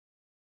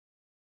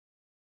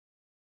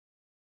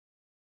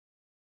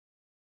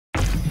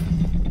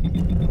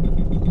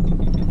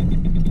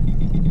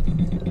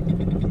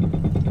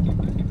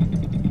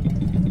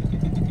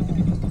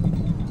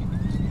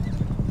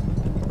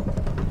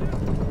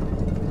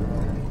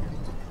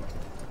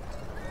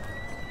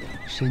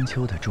深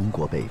秋的中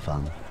国北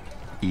方，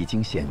已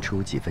经显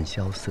出几分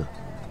萧瑟。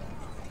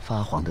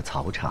发黄的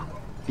草场，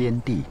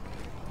边地，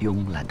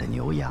慵懒的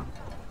牛羊。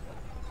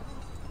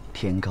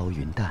天高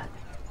云淡，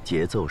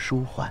节奏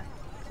舒缓，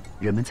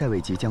人们在为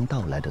即将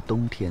到来的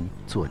冬天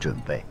做准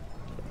备。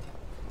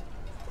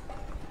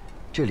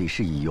这里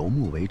是以游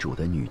牧为主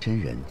的女真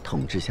人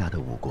统治下的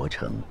五国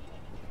城。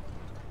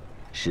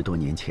10多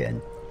年前，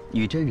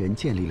女真人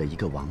建立了一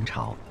个王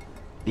朝，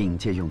并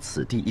借用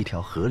此地一条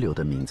河流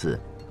的名字，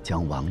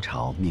将王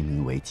朝命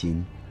名为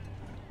金。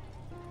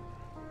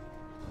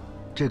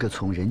这个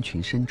从人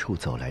群深处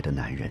走来的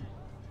男人，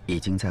已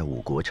经在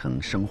五国城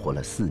生活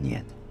了4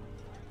年。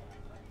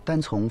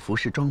单从服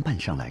饰装扮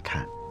上来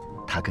看，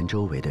他跟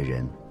周围的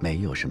人没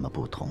有什么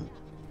不同，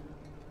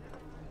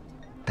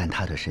但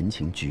他的神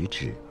情举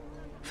止，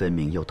分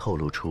明又透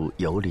露出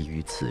游离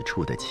于此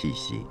处的气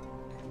息。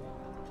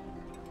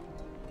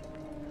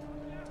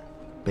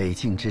北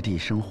境之地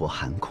生活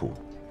寒苦，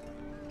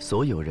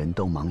所有人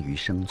都忙于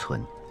生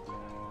存，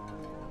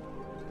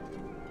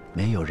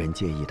没有人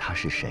介意他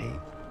是谁，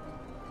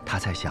他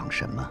在想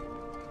什么，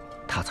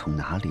他从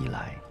哪里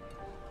来，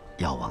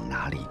要往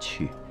哪里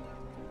去。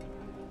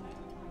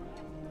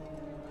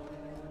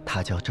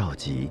他叫赵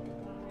佶，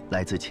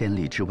来自千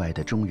里之外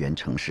的中原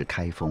城市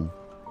开封，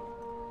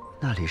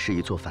那里是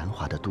一座繁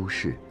华的都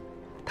市，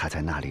他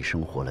在那里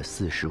生活了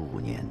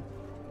45年。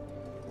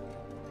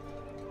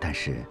但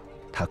是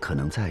他可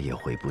能再也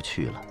回不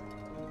去了。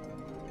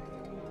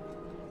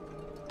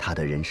他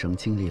的人生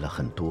经历了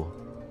很多，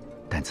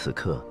但此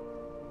刻，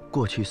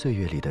过去岁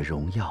月里的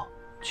荣耀、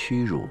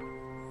屈辱，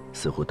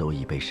似乎都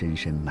已被深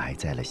深埋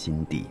在了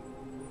心底。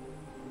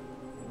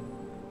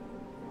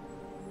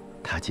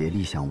他竭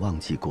力想忘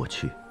记过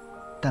去，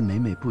但每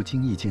每不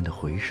经意间的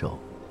回首，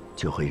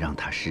就会让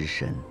他失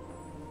神。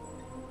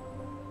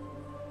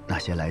那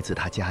些来自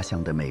他家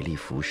乡的美丽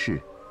服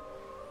饰，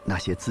那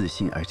些自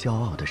信而骄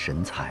傲的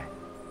神采，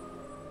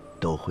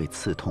都会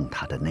刺痛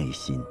他的内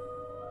心。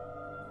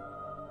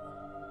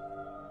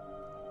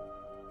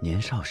年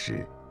少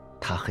时，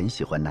他很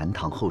喜欢南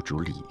唐后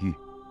主李煜。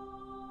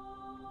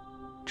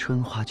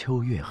春花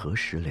秋月何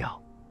时了？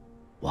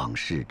往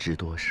事知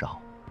多少？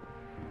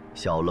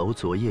小楼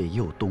昨夜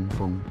又东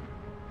风。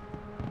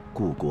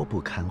故国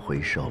不堪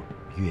回首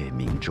月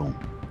明中。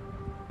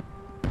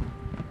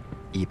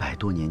100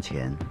多年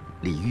前，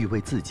李煜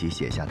为自己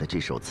写下的这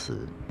首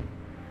词，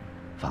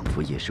仿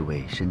佛也是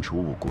为身处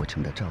五国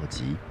城的赵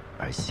佶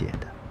而写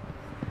的。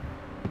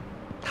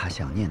他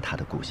想念他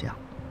的故乡，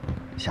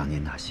想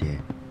念那些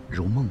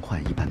如梦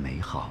幻一般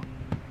美好，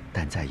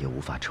但再也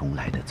无法重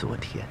来的昨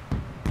天。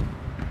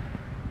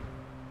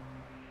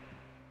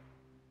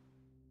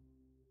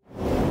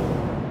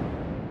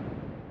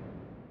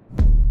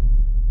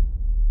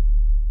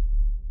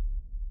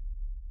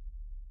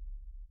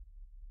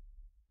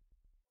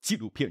纪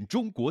录片《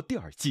中国第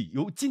2季》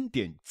由经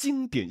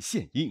典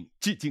献映，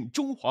致敬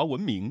中华文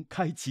明，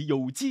开启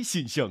有机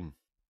新生。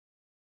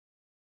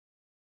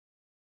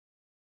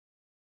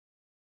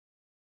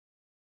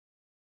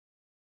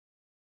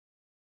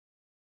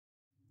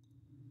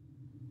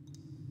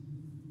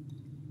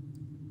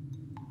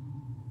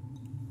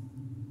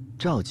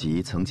赵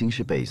佶曾经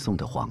是北宋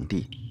的皇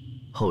帝，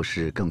后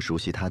世更熟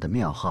悉他的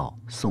庙号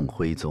宋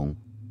徽宗。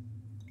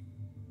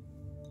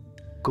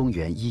公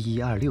元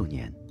1126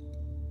年，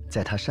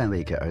在他禅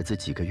位给儿子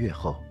几个月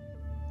后，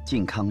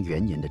靖康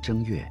元年的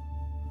正月，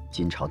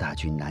金朝大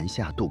军南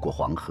下渡过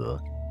黄河，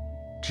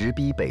直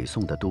逼北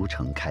宋的都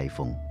城开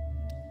封。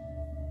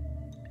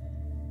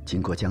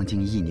经过将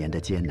近1年的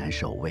艰难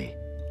守卫，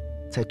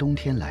在冬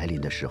天来临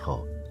的时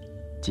候，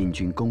金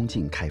军攻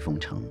进开封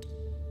城。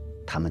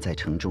他们在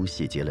城中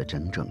洗劫了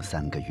整整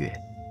3个月。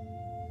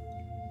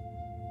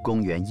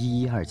公元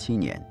1127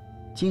年，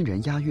金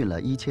人押运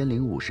了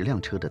1050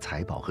辆车的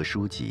财宝和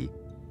书籍，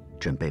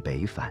准备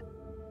北返。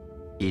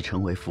已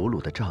成为俘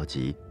虏的赵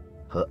佶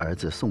和儿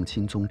子宋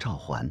钦宗赵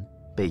桓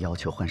被要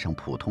求换上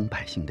普通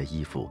百姓的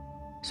衣服，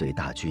随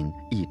大军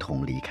一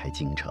同离开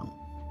京城。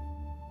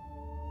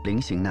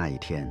临行那一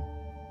天，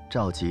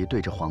赵佶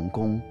对着皇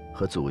宫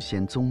和祖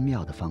先宗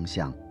庙的方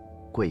向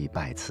跪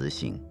拜辞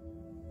行。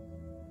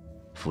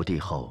伏地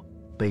后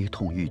悲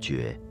痛欲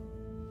绝，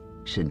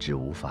甚至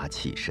无法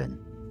起身。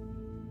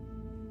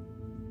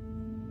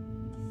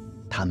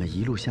他们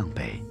一路向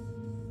北，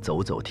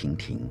走走停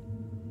停。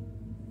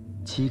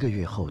7个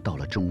月后到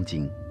了中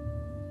京，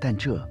但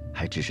这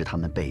还只是他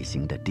们北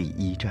行的第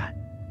1站。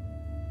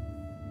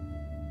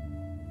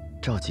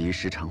赵佶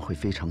时常会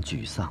非常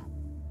沮丧、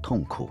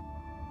痛苦，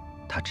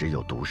他只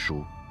有读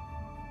书。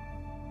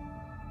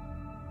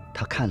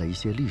他看了一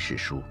些历史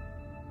书，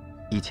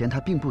以前他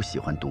并不喜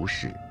欢读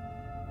史，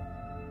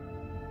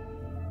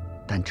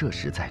但这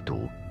时在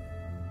读，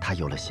他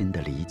有了新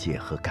的理解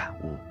和感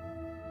悟。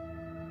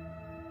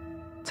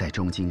在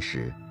中京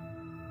时，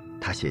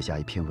他写下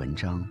一篇文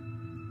章，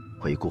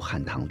回顾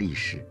汉唐历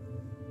史。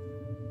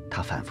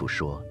他反复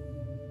说，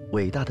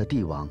伟大的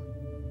帝王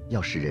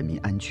要使人民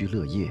安居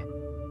乐业，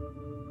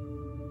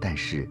但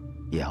是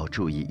也要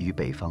注意与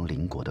北方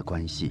邻国的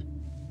关系，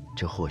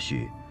这或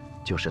许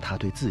就是他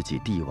对自己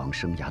帝王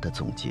生涯的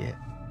总结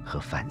和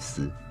反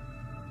思。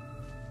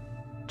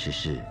只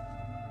是，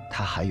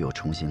他还有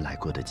重新来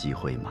过的机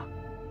会吗？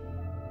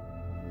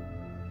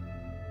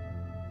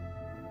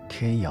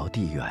天遥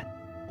地远，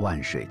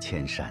万水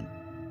千山，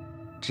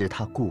知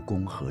他故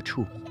宫何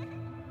处？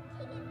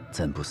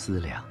怎不思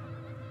量，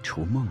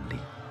除梦里，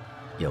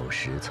有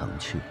时曾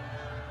去。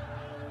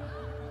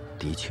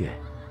的确，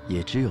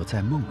也只有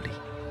在梦里，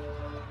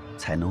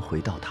才能回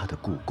到他的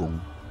故宫，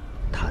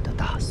他的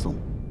大宋。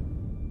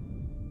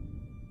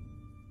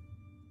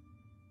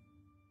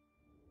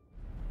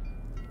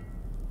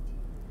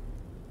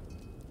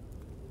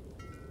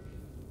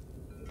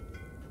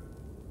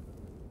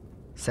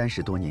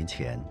30多年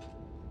前，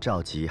赵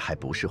佶还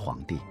不是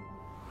皇帝，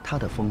他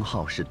的封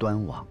号是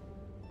端王，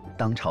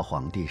当朝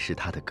皇帝是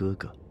他的哥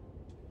哥。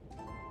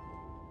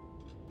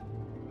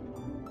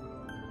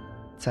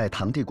在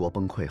唐帝国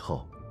崩溃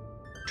后，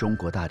中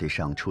国大地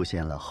上出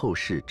现了后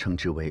世称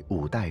之为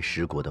5代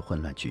10国的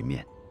混乱局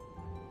面。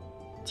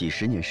几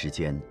十年时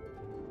间，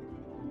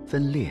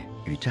分裂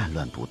与战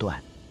乱不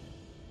断。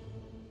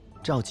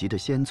赵佶的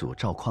先祖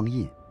赵匡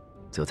胤，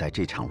则在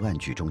这场乱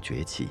局中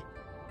崛起，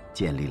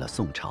建立了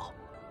宋朝。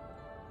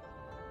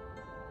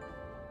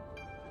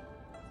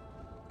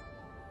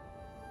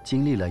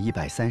经历了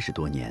130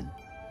多年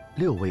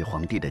，6位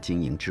皇帝的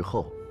经营之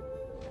后，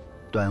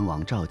端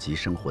王赵佶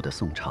生活的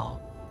宋朝，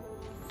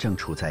正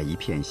处在一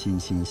片欣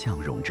欣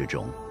向荣之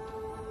中。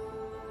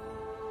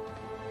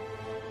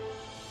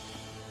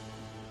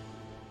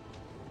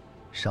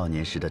少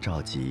年时的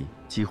赵佶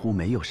几乎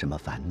没有什么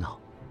烦恼，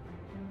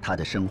他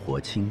的生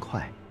活轻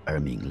快而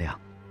明亮。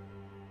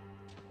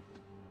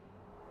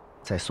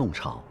在宋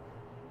朝，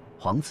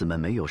皇子们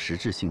没有实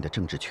质性的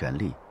政治权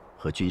利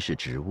和军事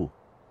职务。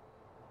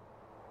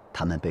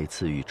他们被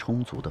赐予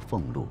充足的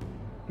俸禄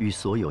与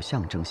所有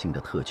象征性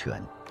的特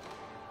权，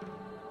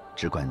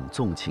只管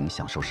纵情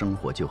享受生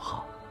活就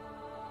好。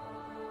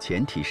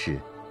前提是，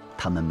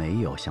他们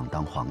没有想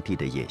当皇帝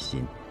的野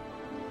心。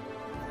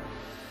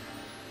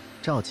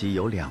赵佶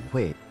有2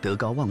位德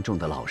高望重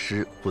的老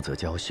师负责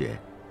教学，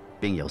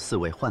并有4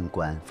位宦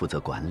官负责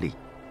管理。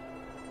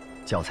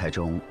教材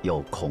中有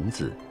孔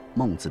子、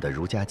孟子的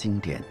儒家经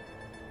典，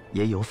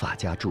也有法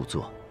家著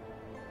作。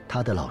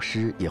他的老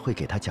师也会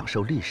给他讲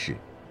授历史，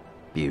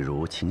比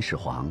如秦始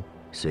皇、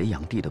隋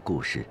炀帝的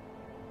故事，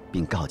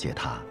并告诫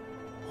他，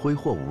挥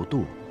霍无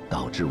度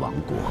导致亡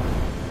国。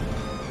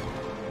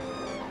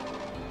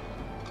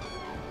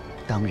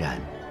当然，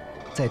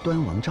在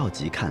端王赵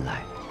佶看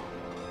来，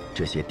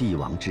这些帝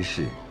王之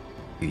事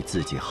与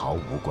自己毫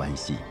无关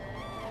系。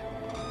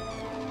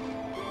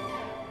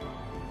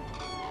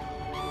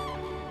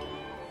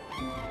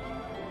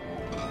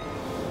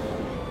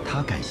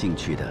他感兴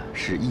趣的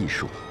是艺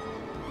术，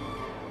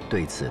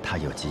对此他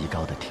有极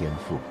高的天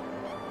赋。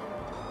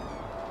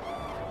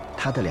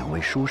他的2位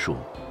叔叔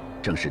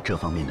正是这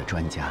方面的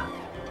专家，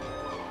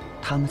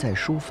他们在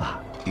书法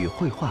与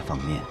绘画方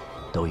面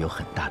都有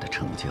很大的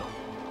成就，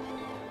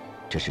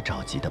这是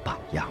赵佶的榜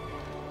样。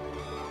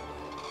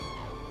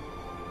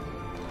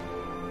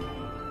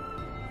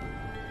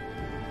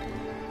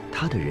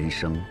他的人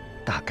生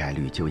大概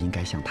率就应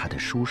该像他的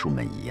叔叔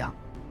们一样，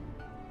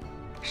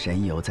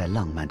神游在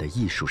浪漫的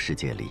艺术世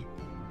界里，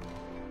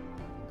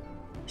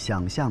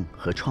想象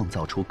和创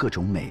造出各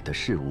种美的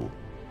事物，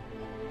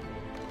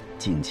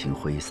尽情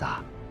挥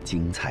洒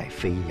精彩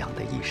飞扬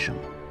的一生。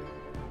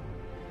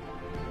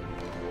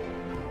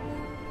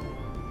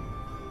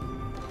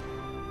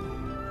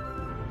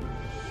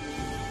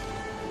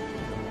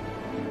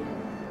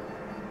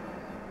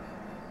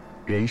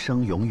人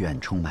生永远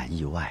充满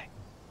意外。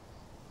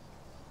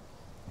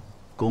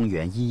公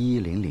元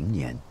1100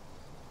年，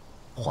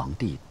皇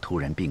帝突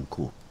然病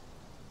故，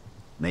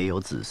没有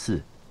子嗣，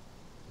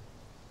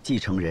继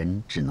承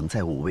人只能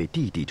在5位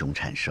弟弟中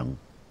产生。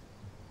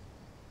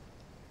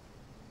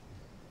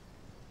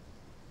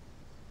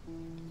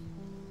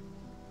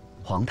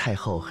皇太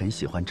后很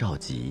喜欢赵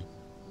佶，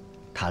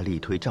她力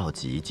推赵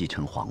佶继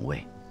承皇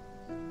位。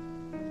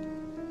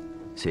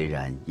虽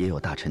然也有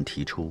大臣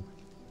提出，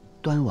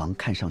端王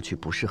看上去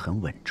不是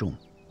很稳重，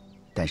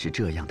但是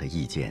这样的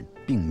意见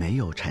并没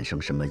有产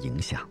生什么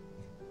影响。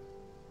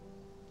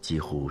几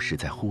乎是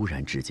在忽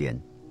然之间，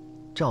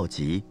赵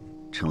佶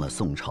成了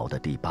宋朝的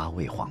第8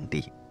位皇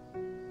帝。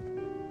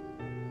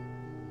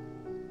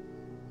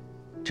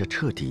这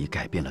彻底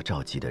改变了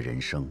赵佶的人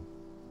生。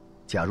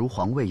假如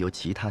皇位由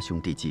其他兄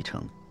弟继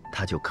承，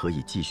他就可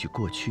以继续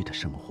过去的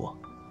生活。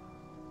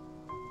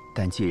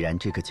但既然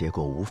这个结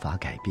果无法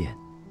改变，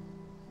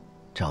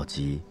赵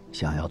佶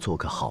想要做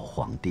个好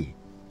皇帝。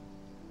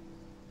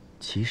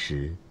其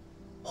实，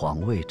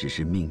皇位只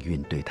是命运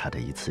对他的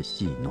一次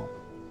戏弄。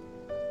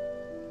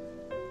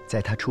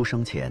在他出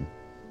生前，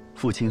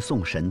父亲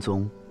宋神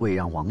宗为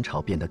让王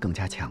朝变得更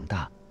加强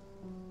大，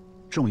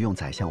重用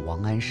宰相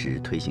王安石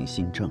推行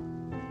新政，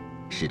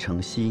史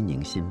称西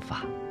宁新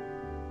法。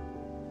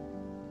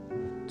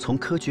从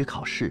科举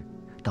考试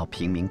到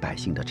平民百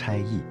姓的差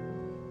役，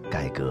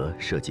改革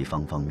涉及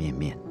方方面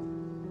面。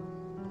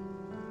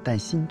但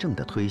新政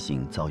的推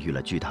行遭遇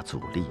了巨大阻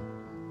力，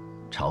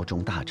朝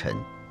中大臣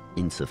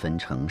因此分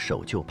成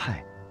守旧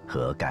派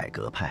和改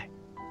革派。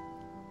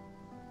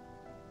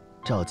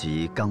赵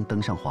佶刚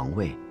登上皇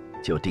位，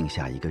就定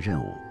下一个任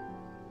务，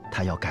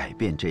他要改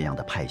变这样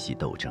的派系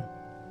斗争。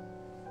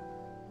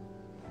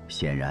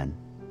显然，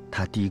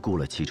他低估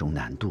了其中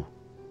难度。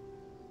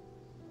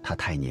他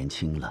太年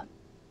轻了，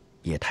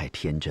也太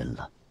天真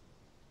了。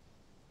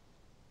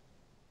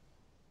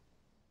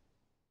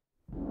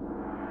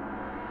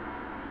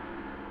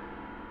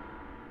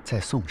在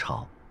宋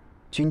朝，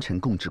君臣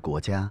共治国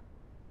家，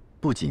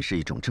不仅是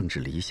一种政治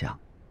理想，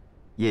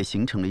也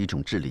形成了一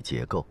种治理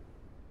结构。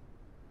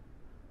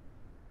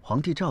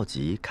皇帝赵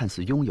佶看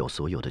似拥有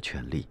所有的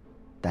权利，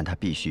但他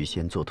必须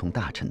先做通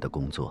大臣的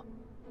工作，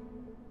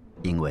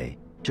因为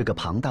这个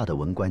庞大的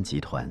文官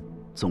集团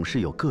总是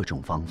有各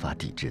种方法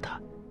抵制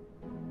他。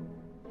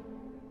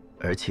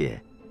而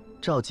且，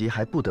赵佶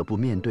还不得不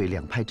面对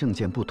两派政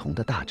见不同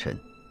的大臣，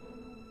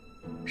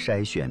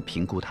筛选、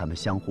评估他们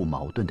相互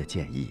矛盾的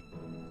建议。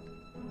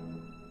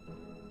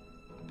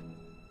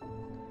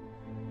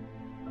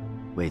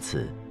为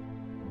此，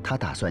他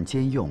打算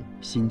兼用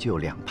新旧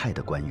两派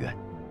的官员。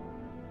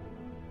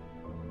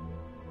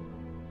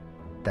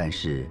但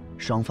是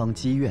双方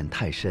积怨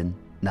太深，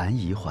难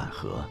以缓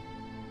和。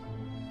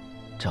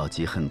赵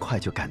佶很快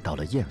就感到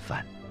了厌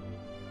烦，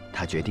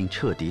他决定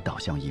彻底倒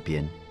向一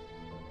边，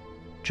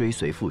追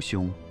随父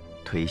兄，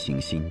推行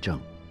新政。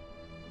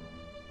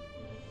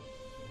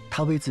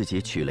他为自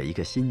己取了一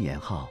个新年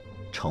号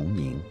“崇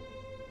宁”，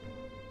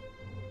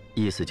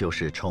意思就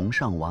是崇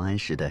尚王安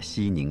石的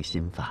西宁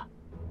新法。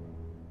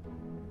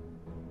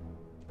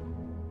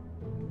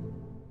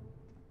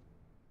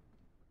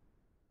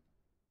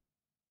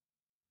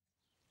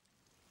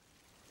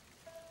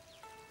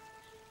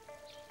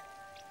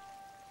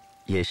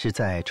也是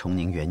在崇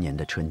宁元年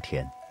的春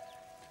天，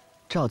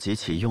赵佶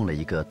启用了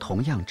一个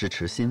同样支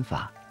持新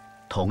法、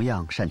同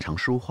样擅长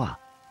书画，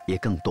也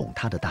更懂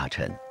他的大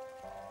臣。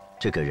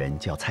这个人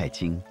叫蔡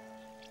京。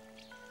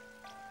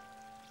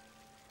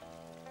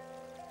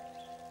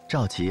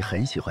赵佶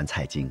很喜欢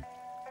蔡京，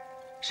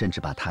甚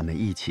至把他们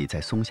一起在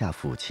松下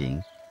抚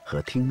琴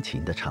和听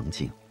琴的场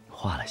景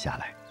画了下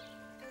来。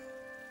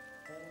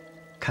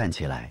看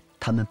起来，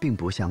他们并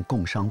不像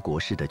共商国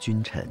事的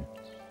君臣，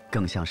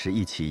更像是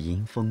一起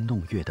吟风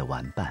弄月的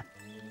玩伴。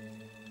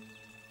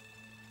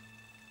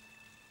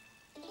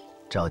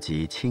赵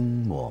佶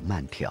轻抹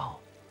慢挑，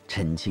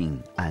沉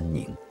静安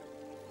宁；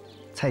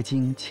蔡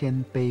京谦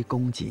卑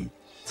恭谨，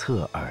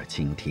侧耳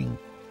倾听。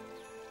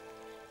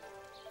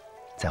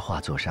在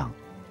画作上，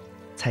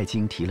蔡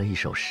京题了一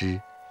首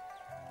诗：“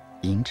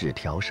银指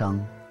调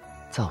商，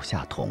灶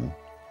下同；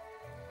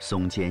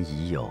松间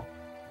已有，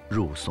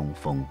入松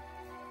风。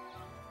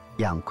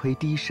仰窥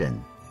低审，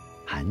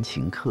含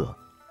情客。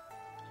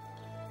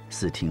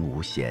四听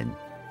无闲，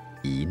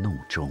一弄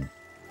中。”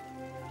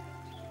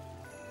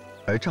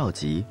而赵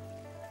佶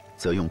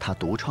则用他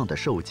独创的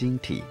瘦金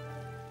体，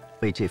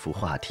为这幅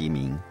画题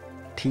名《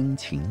听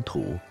琴图》，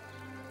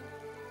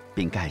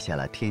并盖下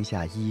了天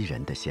下伊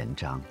人的闲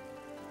章。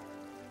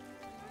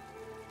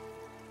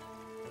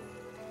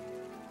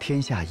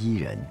天下伊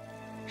人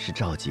是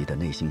赵佶的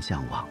内心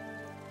向往，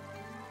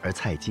而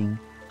蔡京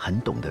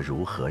很懂得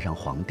如何让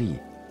皇帝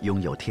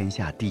拥有天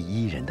下第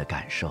一人的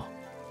感受。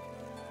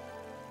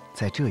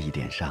在这一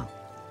点上，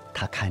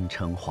他堪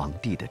称皇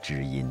帝的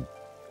知音。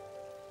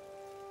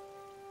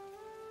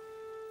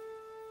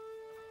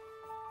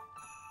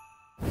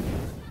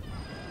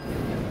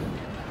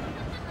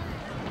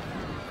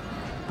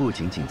不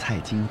仅仅蔡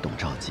京懂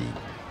赵佶，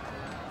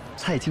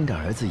蔡京的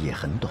儿子也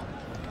很懂。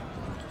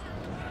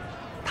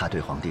他对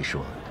皇帝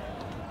说：“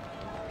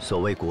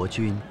所谓国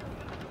君，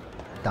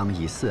当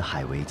以四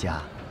海为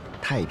家，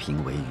太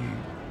平为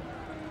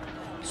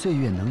余。岁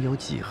月能有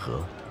几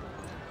何？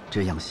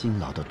这样辛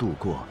劳的度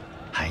过，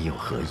还有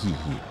何意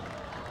义？”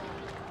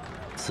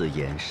此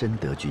言深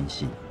得军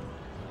心。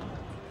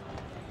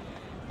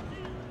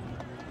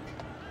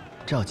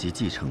赵佶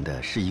继承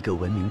的是一个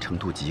文明程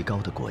度极高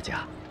的国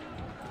家。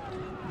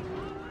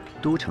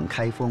都城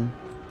开封，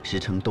时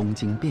称东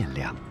京汴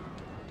梁，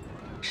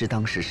是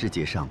当时世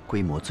界上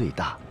规模最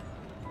大、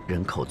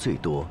人口最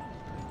多、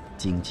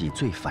经济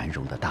最繁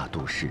荣的大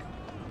都市。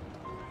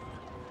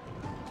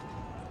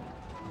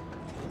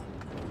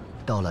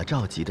到了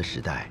赵佶的时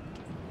代，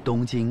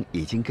东京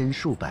已经跟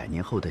数百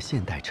年后的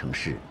现代城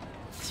市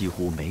几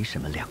乎没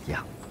什么两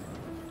样。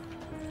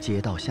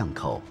街道巷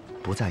口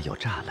不再有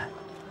栅栏，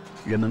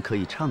人们可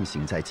以畅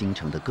行在京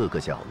城的各个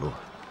角落。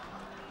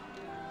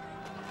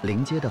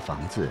临街的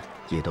房子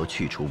也都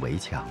去除围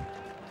墙，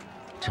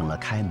成了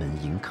开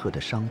门迎客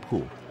的商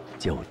铺、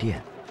酒店、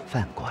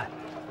饭馆。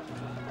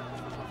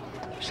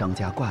商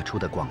家挂出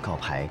的广告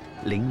牌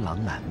琳琅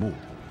满目，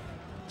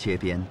街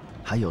边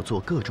还有做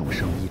各种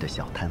生意的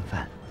小摊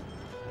贩。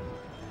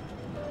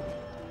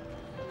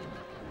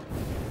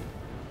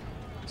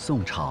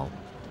宋朝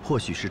或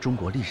许是中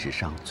国历史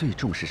上最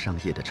重视商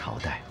业的朝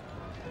代，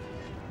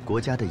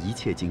国家的一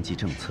切经济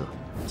政策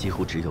几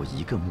乎只有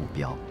一个目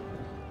标，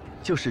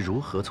就是如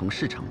何从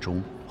市场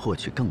中获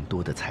取更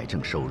多的财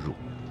政收入。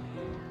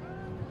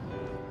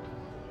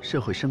社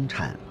会生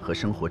产和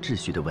生活秩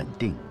序的稳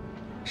定，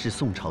是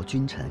宋朝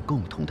君臣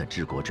共同的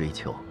治国追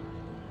求。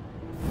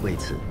为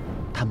此，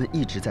他们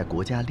一直在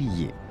国家利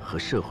益和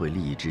社会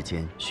利益之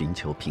间寻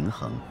求平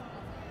衡，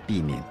避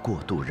免过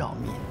度扰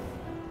民。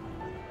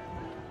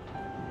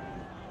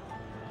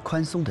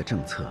宽松的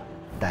政策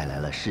带来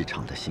了市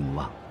场的兴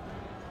旺。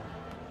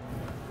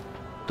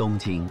东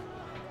京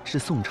是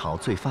宋朝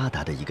最发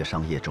达的一个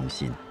商业中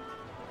心，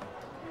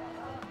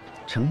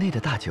城内的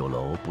大酒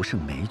楼不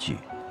胜枚举，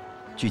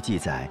据记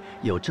载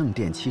有正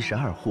店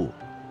72户，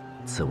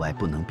此外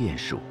不能遍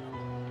数。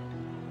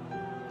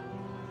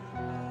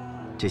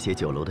这些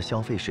酒楼的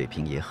消费水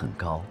平也很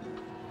高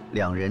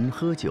，2人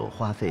喝酒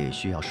花费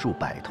需要数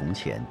百铜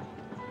钱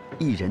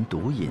，1人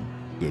独饮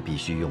也必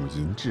须用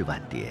银制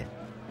碗碟，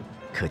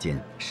可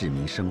见市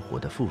民生活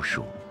的富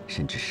庶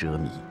甚至奢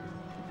靡。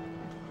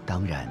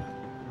当然，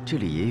这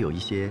里也有一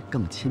些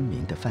更亲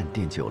民的饭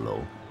店酒楼，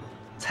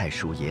菜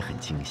蔬也很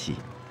精细，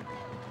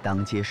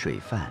当街水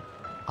饭、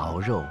熬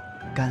肉、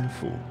干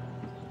腐，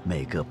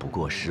每个不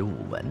过15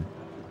文。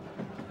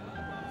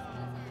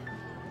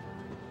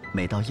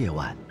每到夜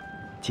晚，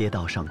街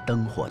道上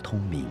灯火通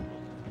明，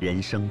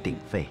人声鼎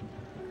沸，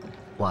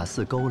瓦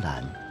肆勾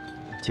栏、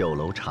酒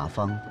楼茶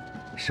坊，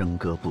笙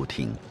歌不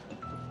停，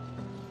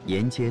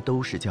沿街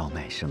都是叫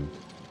卖声，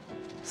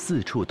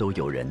四处都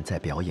有人在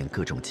表演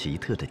各种奇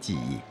特的技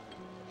艺。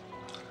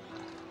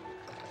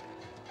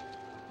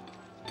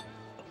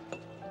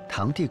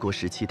唐帝国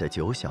时期的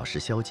9小时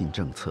宵禁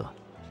政策，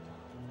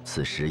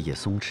此时也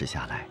松弛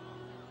下来，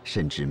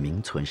甚至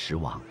名存实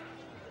亡。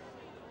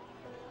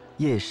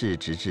夜市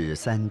直至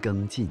3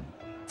更尽，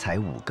才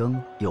5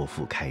更又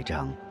复开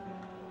张，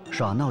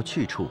耍闹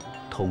去处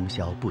通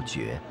宵不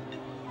绝。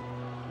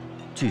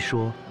据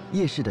说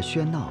夜市的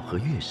喧闹和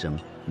乐声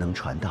能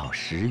传到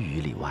10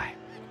余里外。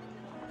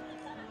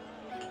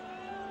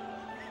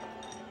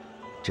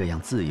这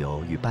样自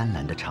由与斑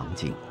斓的场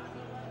景，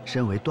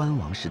身为端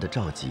王时的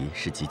赵佶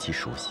是极其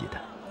熟悉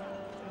的。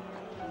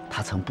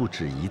他曾不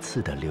止一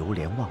次地流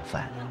连忘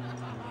返，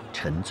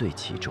沉醉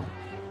其中。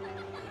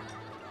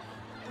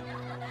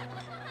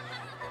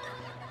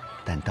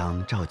但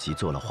当赵佶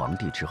做了皇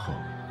帝之后，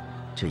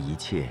这一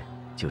切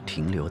就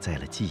停留在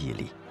了记忆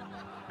里。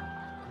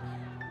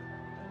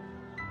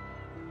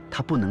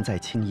他不能再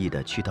轻易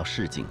地去到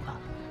市井了，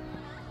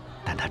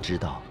但他知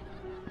道，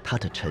他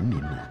的臣民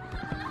们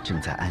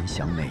正在安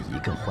享每一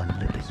个欢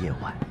乐的夜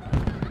晚。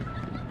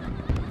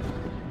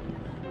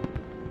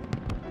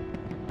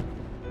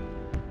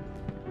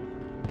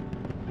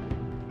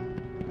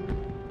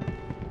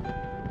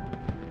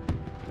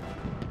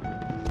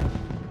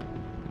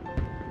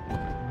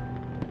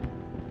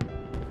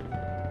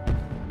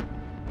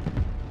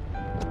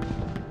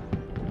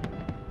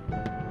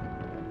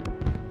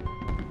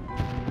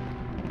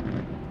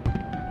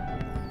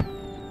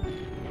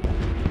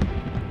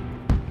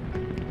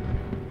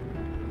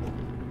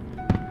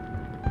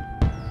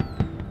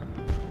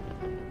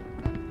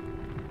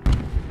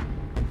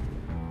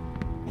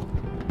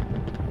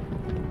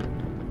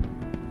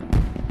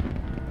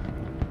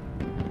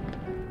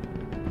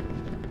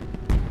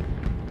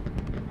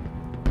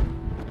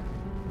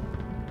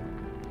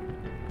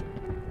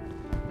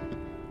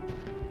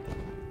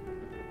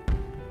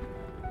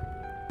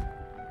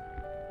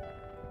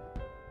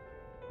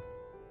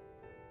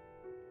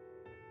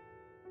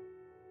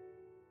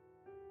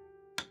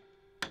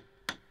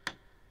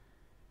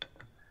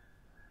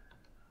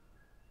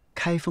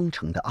开封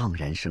城的盎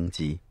然生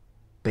机，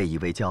被一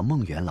位叫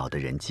孟元老的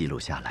人记录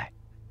下来。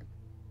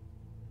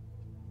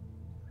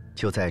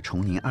就在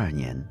崇宁2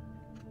年，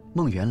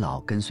孟元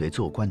老跟随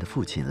做官的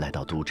父亲来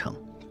到都城，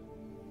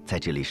在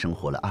这里生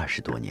活了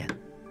20多年。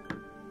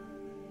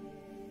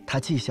他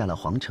记下了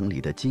皇城里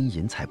的金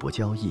银彩帛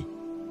交易，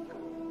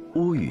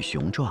屋宇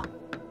雄壮，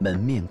门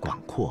面广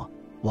阔，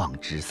望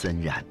之森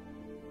然，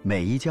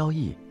每一交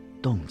易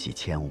动几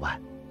千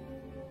万。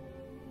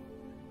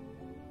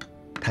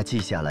他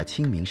记下了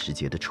清明时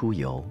节的出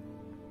游，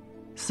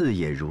四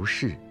野如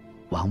是，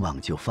往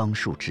往就方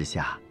树之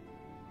下，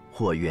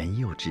或园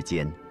柚之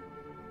间，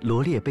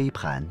罗列杯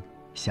盘，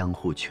相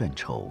互劝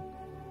酬。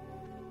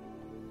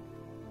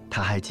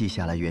他还记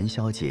下了元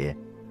宵节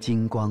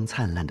金光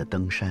灿烂的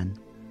登山，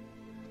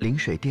临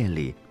水殿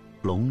里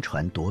龙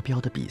船夺标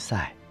的比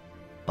赛，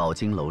宝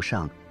经楼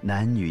上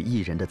男女艺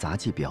人的杂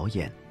技表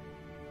演，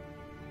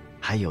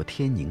还有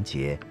天宁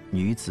节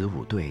女子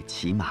舞队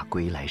骑马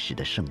归来时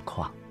的盛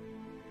况。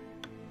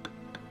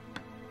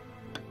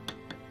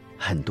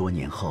很多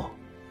年后，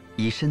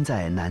已身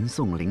在南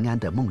宋临安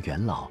的孟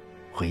元老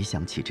回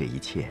想起这一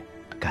切，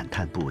感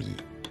叹不已。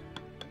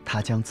他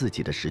将自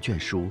己的10卷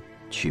书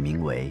取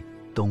名为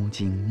《东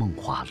京梦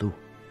华录》。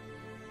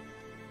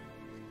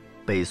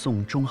北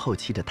宋中后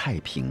期的太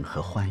平和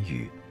欢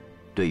愉，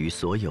对于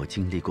所有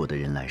经历过的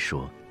人来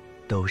说，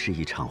都是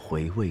一场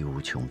回味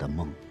无穷的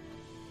梦，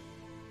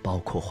包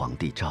括皇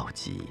帝赵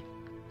佶。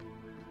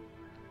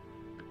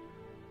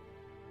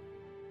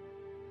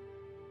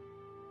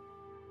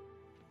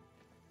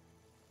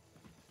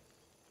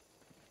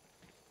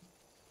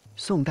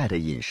宋代的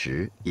饮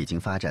食已经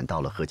发展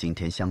到了和今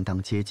天相当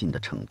接近的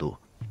程度，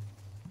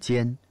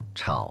煎、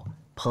炒、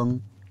烹、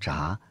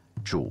炸、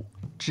煮、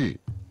制、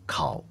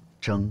烤、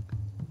蒸，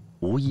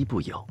无一不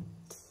有。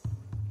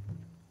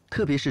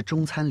特别是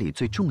中餐里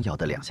最重要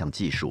的2项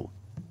技术，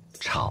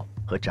炒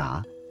和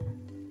炸，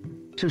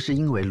正是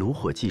因为炉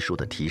火技术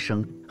的提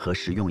升和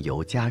食用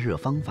油加热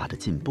方法的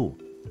进步，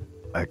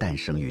而诞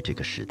生于这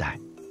个时代。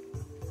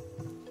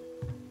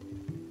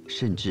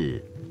甚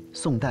至，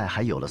宋代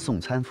还有了送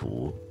餐服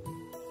务。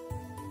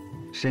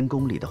深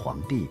宫里的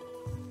皇帝，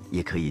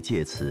也可以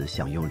借此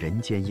享用人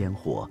间烟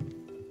火，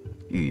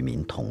与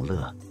民同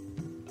乐。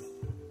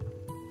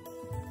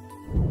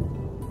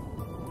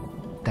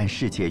但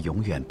世界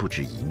永远不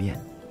止一面，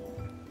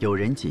有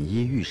人锦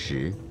衣玉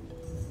食，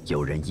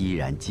有人依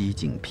然饥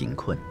馑贫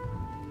困。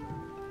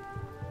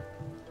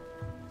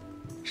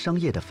商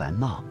业的繁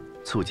茂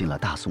促进了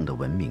大宋的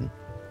文明，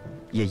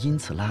也因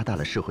此拉大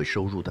了社会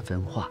收入的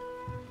分化。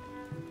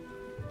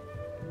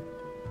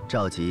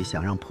赵佶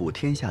想让普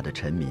天下的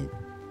臣民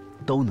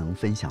都能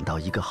分享到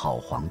一个好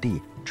皇帝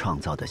创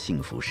造的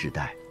幸福时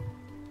代。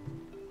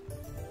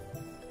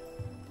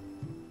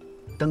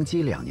登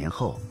基2年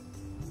后，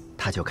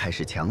他就开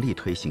始强力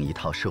推行一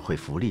套社会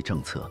福利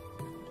政策，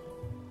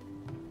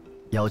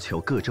要求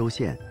各州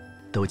县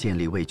都建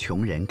立为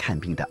穷人看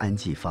病的安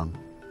济坊，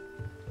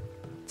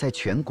在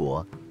全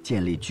国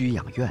建立居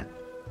养院，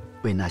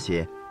为那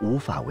些无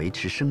法维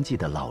持生计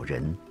的老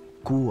人、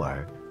孤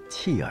儿、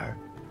弃儿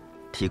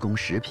提供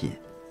食品、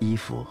衣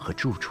服和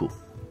住处。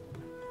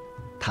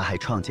他还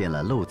创建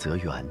了陋泽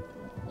园，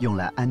用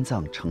来安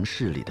葬城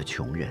市里的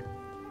穷人。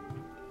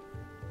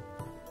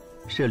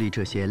设立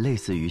这些类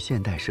似于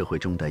现代社会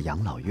中的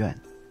养老院、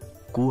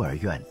孤儿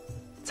院、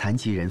残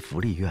疾人福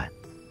利院、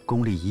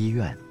公立医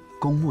院、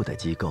公墓的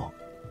机构，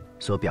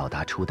所表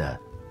达出的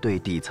对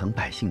底层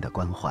百姓的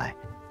关怀，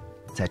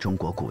在中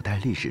国古代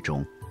历史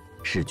中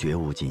是绝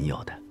无仅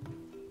有的。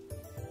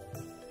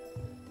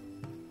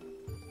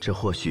这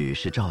或许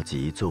是赵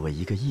佶作为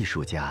一个艺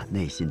术家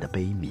内心的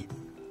悲悯。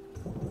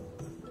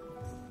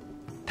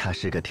他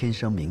是个天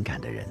生敏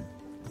感的人，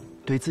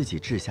对自己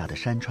治下的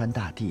山川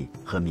大地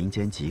和民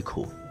间疾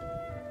苦，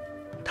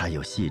他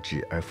有细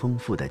致而丰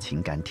富的情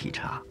感体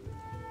察，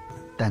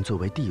但作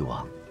为帝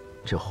王，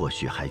这或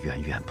许还远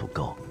远不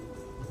够。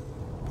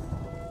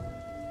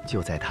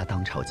就在他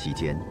当朝期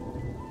间，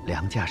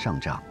粮价上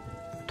涨，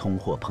通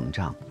货膨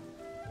胀，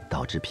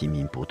导致贫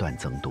民不断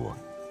增多。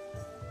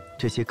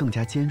这些更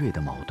加尖锐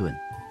的矛盾，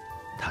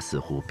他似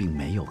乎并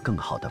没有更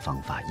好的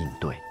方法应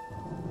对。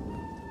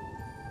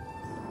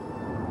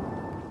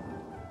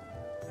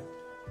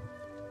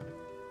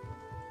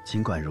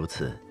尽管如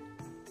此，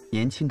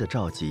年轻的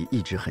赵佶一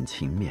直很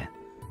勤勉。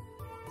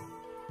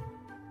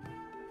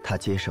他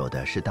接手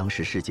的是当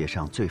时世界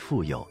上最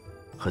富有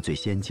和最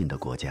先进的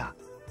国家。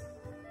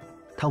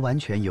他完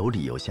全有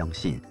理由相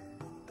信，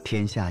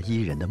天下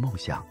一人的梦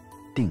想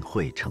定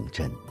会成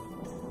真。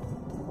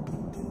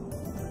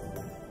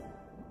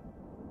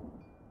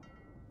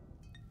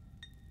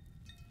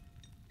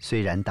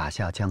虽然打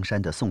下江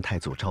山的宋太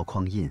祖赵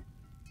匡胤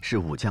是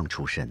武将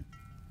出身，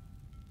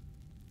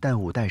但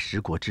5代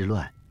十国之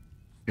乱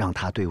让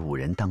他对武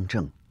人当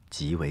政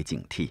极为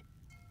警惕。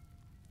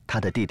他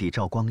的弟弟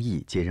赵光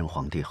义接任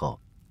皇帝后，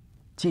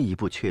进一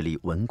步确立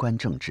文官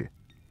政治，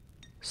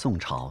宋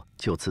朝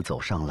就此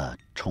走上了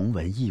崇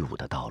文抑武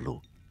的道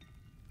路。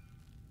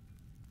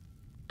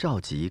赵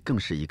佶更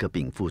是一个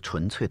禀赋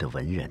纯粹的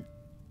文人，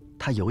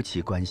他尤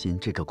其关心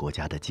这个国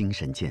家的精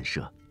神建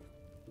设。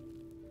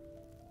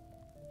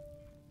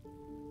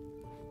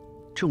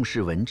重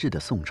视文治的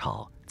宋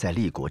朝在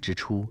立国之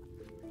初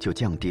就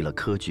降低了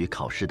科举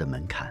考试的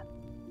门槛，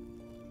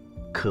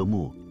科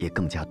目也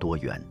更加多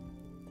元，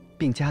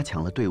并加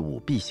强了对舞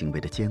弊行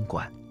为的监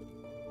管，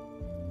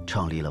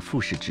创立了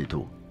复试制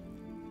度，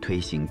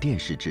推行殿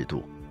试制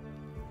度，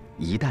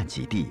一旦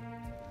及第，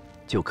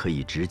就可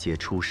以直接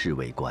出仕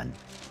为官。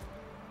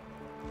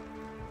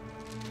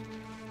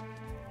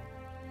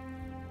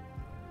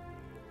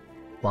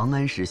王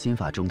安石新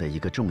法中的一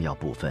个重要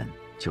部分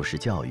就是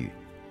教育，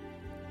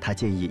他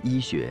建议医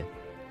学、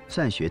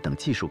算学等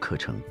技术课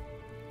程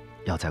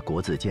要在国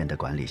子监的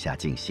管理下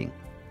进行，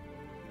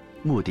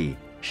目的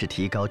是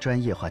提高专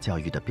业化教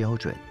育的标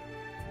准，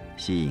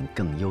吸引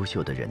更优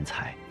秀的人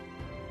才。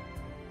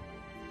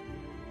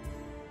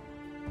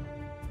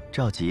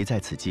赵佶在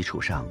此基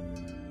础上，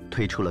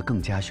推出了更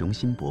加雄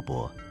心勃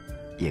勃，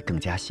也更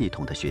加系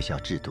统的学校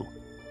制度。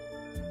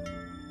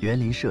园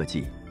林设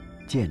计、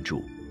建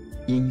筑、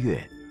音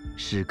乐、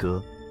诗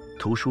歌、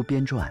图书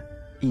编撰、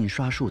印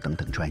刷术等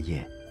等专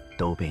业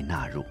都被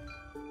纳入。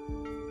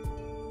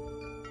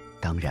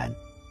当然，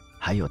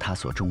还有他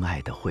所钟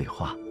爱的绘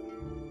画。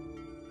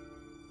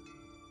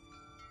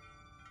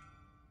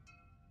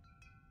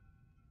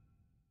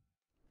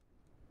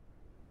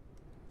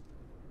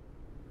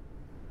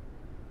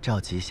赵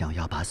佶想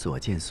要把所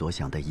见所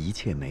想的一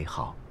切美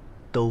好，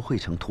都绘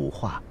成图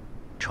画，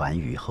传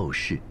于后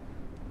世。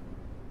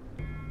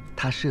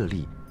他设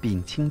立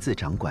并亲自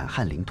掌管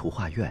翰林图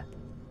画院，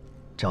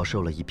招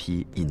收了一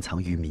批隐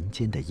藏于民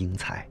间的英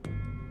才。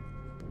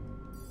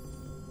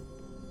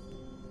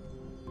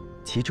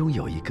其中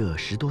有一个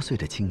10多岁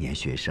的青年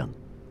学生，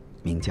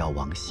名叫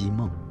王希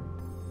孟。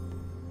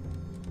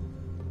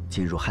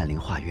进入翰林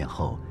画院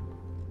后，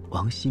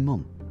王希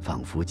孟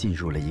仿佛进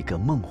入了一个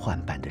梦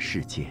幻般的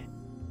世界。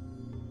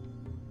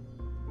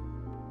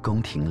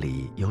宫廷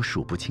里有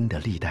数不清的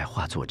历代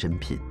画作珍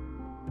品，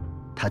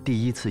他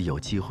第一次有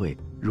机会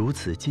如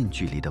此近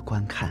距离地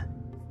观看，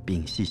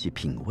并细细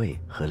品味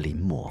和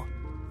临摹，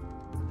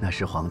那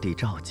是皇帝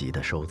赵佶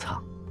的收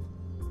藏。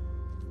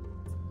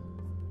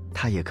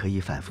他也可以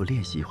反复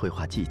练习绘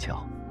画技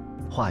巧，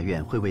画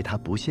院会为他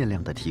不限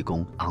量地提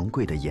供昂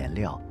贵的颜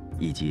料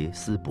以及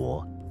丝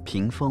帛、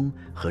屏风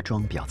和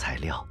装裱材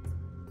料。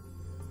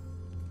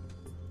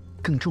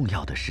更重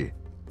要的是，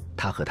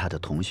他和他的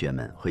同学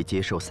们会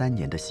接受3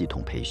年的系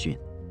统培训，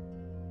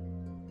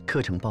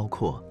课程包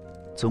括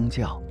宗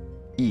教、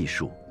艺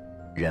术、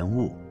人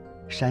物、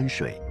山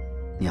水、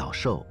鸟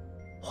兽、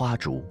花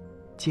竹、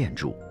建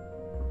筑。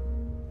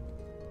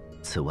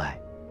此外，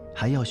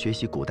还要学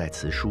习古代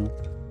词书，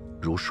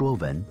如《说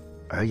文》《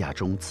尔雅》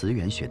中词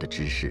源学的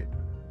知识，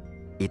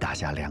以打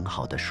下良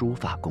好的书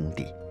法功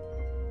底。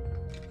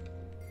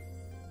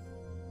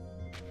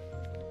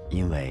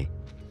因为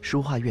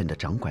书画院的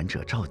掌管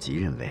者赵佶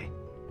认为，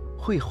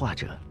绘画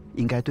者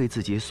应该对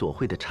自己所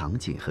绘的场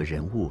景和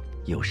人物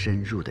有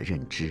深入的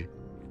认知，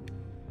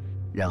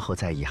然后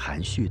再以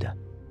含蓄的、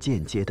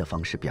间接的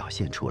方式表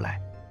现出来，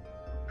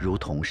如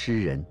同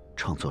诗人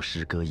创作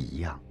诗歌一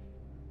样。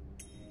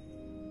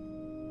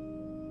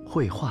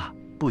绘画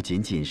不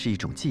仅仅是一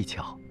种技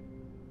巧，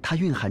它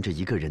蕴含着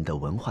一个人的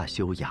文化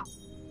修养。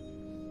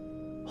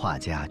画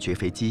家绝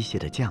非机械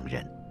的匠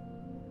人，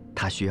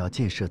他需要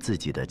建设自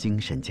己的精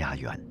神家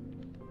园。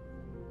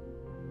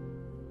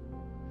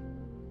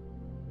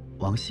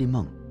王希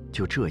孟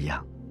就这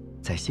样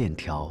在线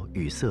条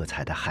与色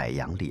彩的海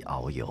洋里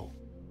遨游。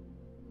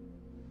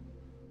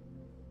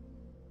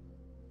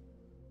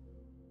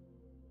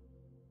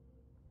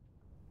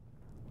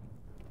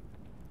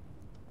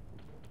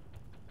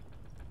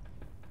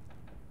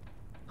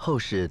后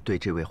世对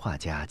这位画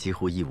家几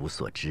乎一无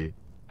所知。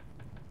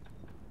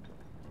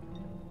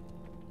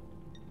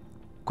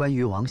关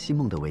于王希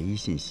孟的唯一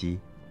信息，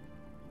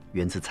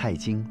源自蔡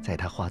京在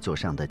他画作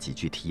上的几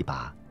句题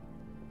跋，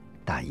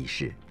大意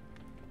是：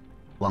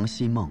王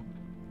希孟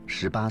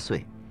，18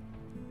岁，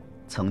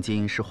曾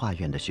经是画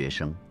院的学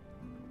生，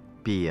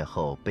毕业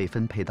后被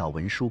分配到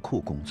文书库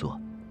工作。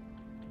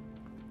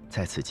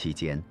在此期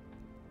间，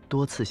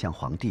多次向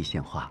皇帝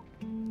献画。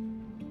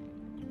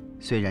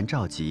虽然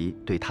赵佶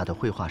对他的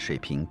绘画水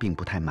平并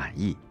不太满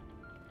意，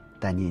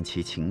但念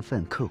其勤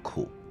奋刻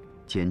苦，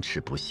坚持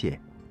不懈，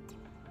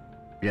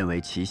认为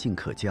其性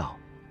可教，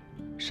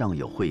尚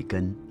有慧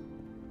根，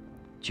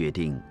决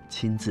定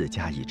亲自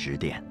加以指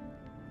点。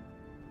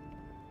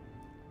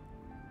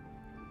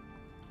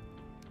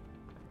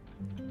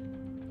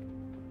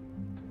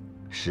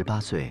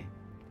18岁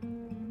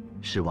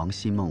是王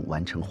希孟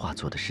完成画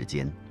作的时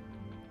间。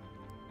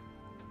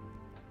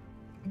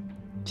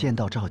见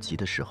到赵佶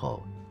的时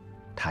候，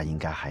他应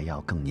该还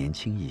要更年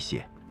轻一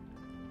些。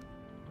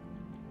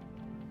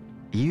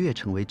一跃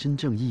成为真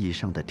正意义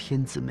上的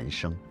天子门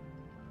生，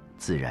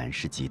自然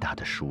是极大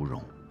的殊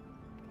荣。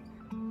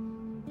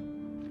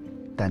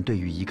但对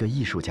于一个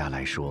艺术家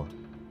来说，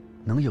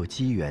能有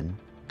机缘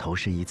投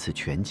身一次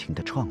全情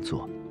的创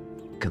作，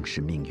更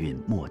是命运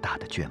莫大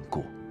的眷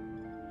顾。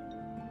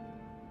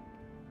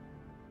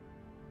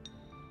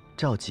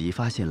赵佶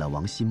发现了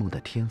王希孟的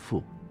天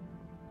赋，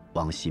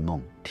王希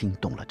孟听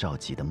懂了赵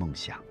佶的梦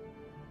想。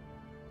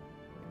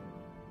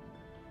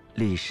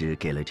历史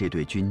给了这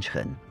对君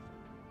臣，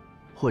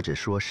或者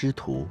说师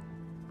徒，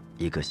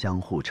一个相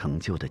互成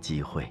就的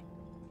机会。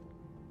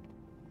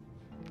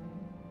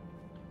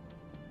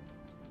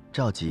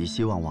赵佶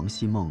希望王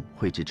希孟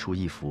绘制出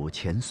一幅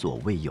前所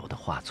未有的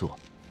画作。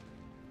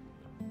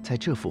在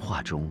这幅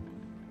画中，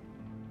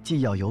既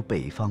要有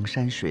北方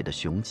山水的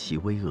雄奇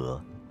巍峨、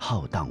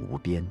浩荡无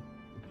边，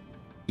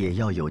也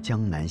要有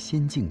江南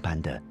仙境般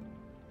的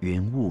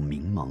云雾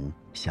明蒙、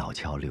小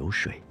桥流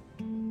水，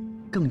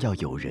更要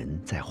有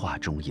人在画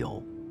中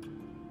游。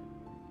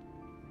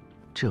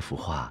这幅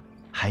画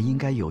还应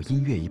该有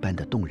音乐一般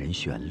的动人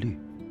旋律，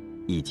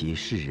以及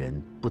世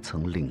人不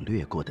曾领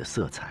略过的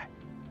色彩。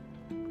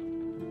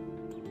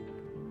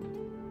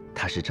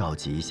它是赵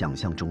佶想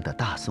象中的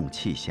大宋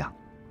气象，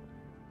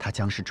它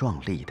将是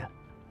壮丽的，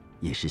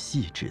也是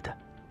细致的，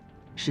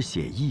是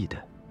写意的，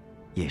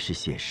也是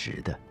写实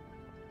的，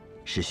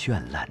是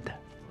绚烂的，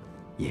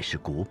也是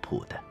古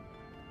朴的。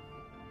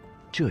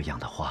这样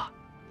的画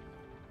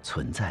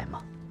存在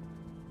吗？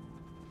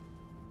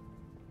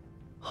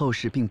后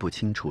世并不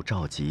清楚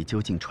赵佶究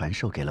竟传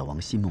授给了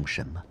王希孟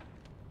什么，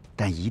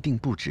但一定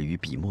不止于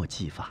笔墨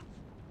技法。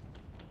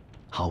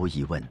毫无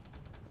疑问，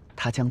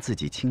他将自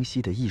己清晰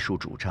的艺术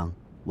主张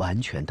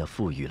完全地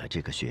赋予了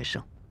这个学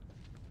生。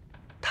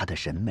他的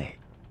审美，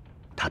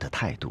他的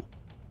态度，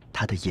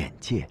他的眼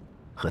界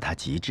和他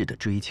极致的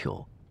追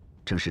求，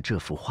正是这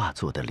幅画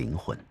作的灵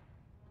魂。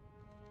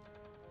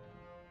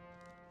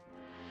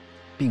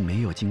并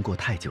没有经过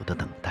太久的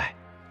等待，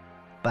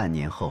半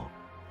年后，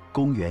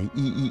公元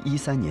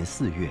1113年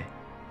4月，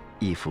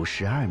一幅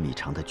12米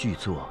长的巨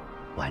作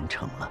完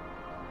成了。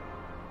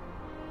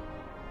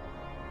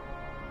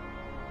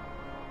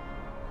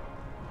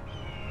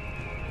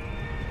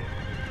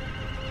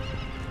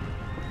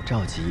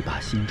赵佶把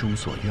心中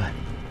所愿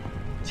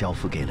交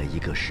付给了一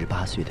个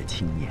18岁的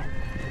青年，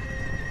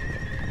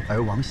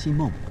而王希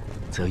孟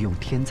则用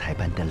天才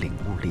般的领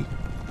悟力、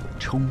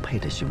充沛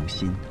的雄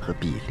心和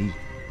笔力，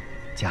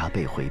加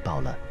倍回报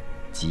了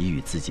给予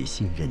自己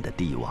信任的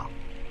帝王。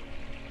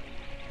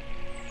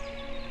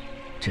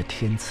这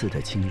天赐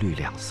的青绿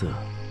两色，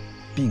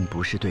并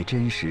不是对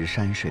真实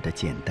山水的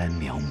简单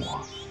描摹，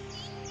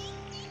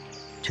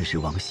这是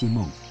王希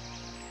孟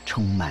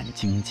充满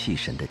精气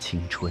神的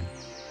青春，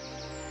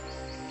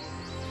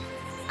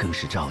更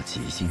是赵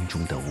佶心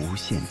中的无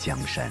限江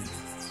山，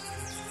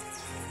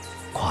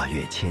跨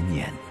越千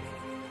年，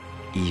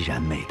依然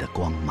美得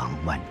光芒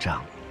万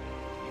丈。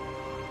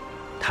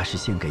它是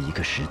献给一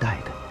个时代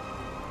的，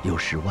又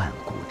是万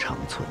古长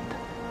存的。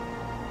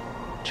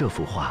这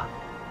幅画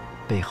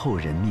被后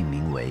人命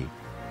名为《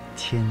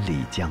千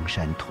里江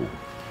山图》。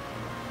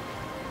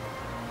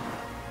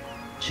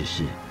只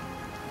是，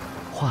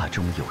画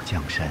中有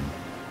江山，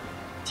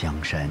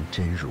江山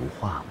真如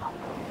画吗？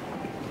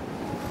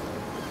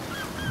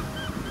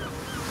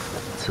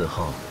此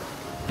后，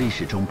历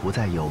史中不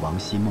再有王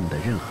希孟的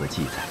任何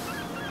记载，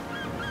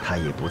他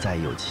也不再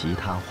有其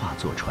他画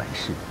作传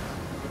世。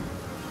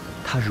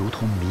他如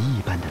同谜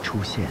一般的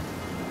出现，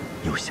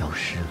又消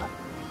失了，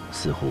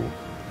似乎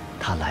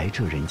他来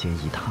这人间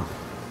一趟，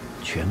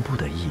全部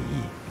的意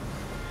义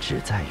只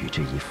在于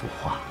这一幅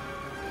画。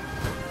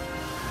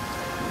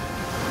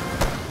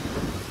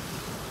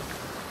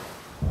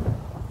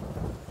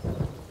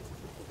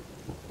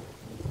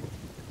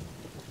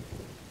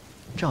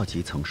赵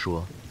佶曾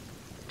说：“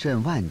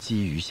朕万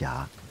机于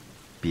暇，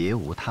别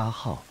无他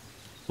好，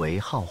唯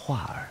好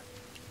画耳。”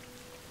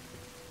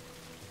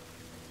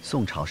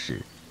宋朝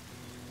时，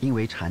因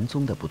为禅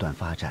宗的不断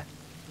发展，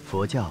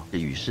佛教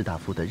与士大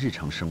夫的日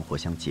常生活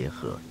相结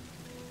合，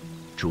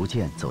逐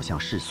渐走向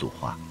世俗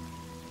化。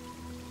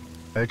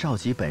而赵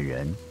佶本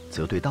人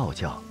则对道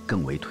教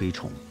更为推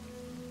崇。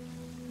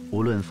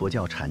无论佛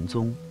教禅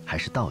宗还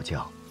是道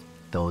教，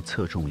都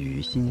侧重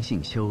于心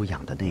性修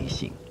养的内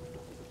省。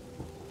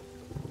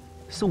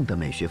宋的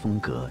美学风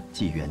格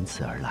即源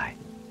此而来。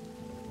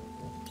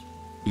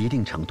一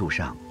定程度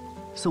上，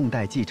宋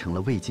代继承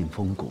了魏晋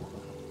风骨，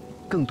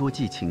更多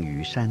寄情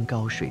于山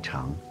高水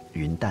长、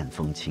云淡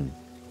风轻。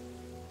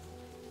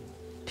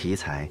题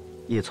材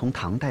也从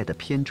唐代的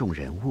偏重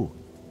人物，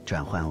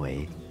转换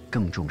为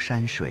更重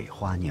山水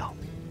花鸟。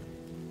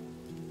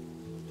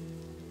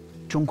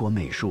中国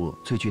美术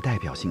最具代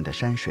表性的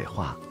山水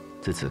画，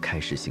自此开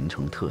始形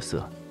成特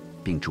色，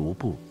并逐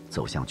步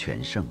走向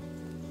全盛。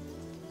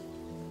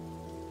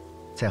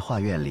在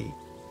画院里，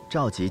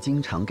赵佶经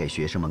常给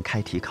学生们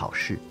开题考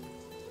试。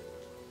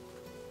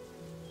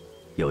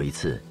有一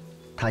次，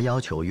他要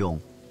求用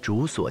“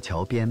竹索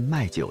桥边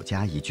卖酒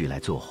家”一句来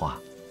作画。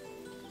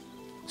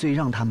最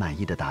让他满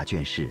意的答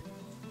卷是：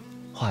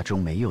画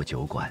中没有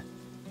酒馆，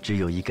只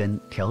有一根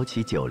挑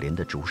起酒帘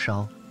的竹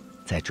梢，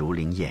在竹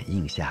林掩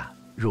映下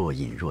若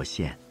隐若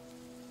现。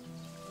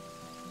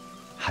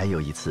还有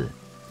一次，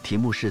题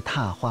目是“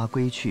踏花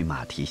归去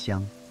马蹄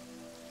香”。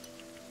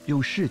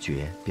用视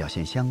觉表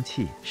现香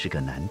气是个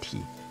难题，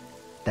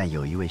但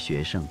有一位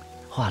学生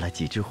画了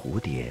几只蝴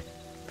蝶，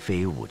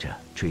飞舞着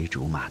追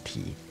逐马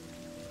蹄。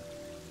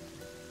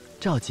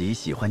赵佶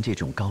喜欢这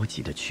种高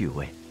级的趣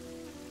味，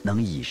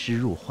能以诗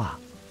入画，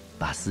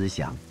把思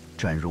想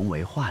转融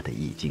为画的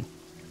意境。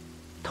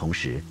同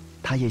时，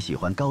他也喜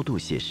欢高度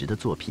写实的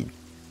作品，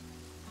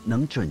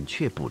能准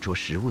确捕捉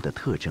实物的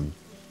特征，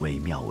惟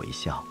妙惟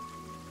肖。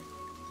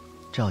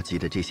赵佶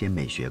的这些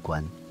美学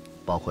观，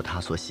包括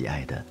他所喜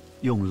爱的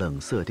用冷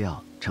色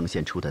调呈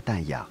现出的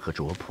淡雅和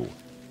拙朴，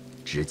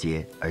直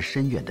接而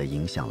深远地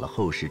影响了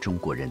后世中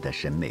国人的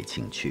审美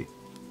情趣。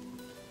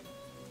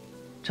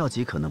赵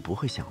佶可能不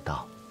会想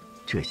到，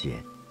这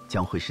些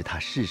将会是他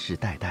世世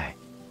代代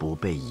不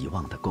被遗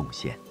忘的贡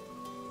献。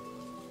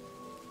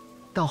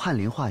到翰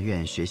林画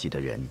院学习的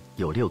人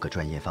有6个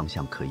专业方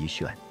向可以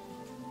选：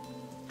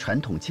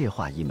传统界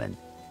画一门，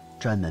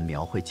专门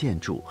描绘建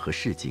筑和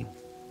市景，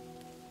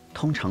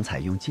通常采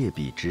用借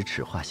笔直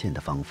尺画线的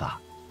方法，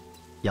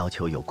要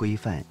求有规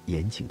范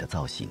严谨的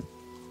造型，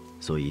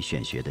所以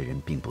选学的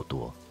人并不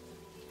多。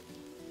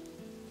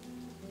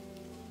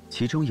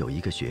其中有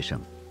一个学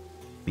生，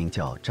名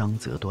叫张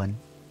择端。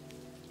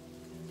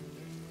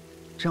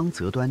张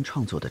择端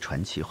创作的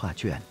传奇画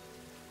卷，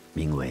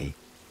名为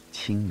《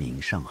清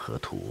明上河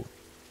图》。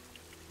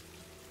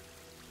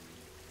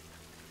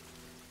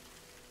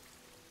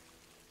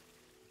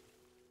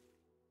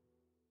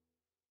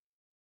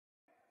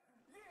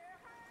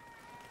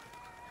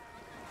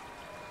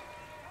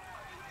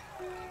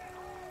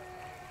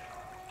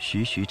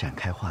徐徐展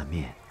开画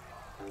面，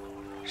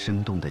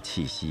生动的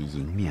气息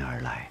迎面而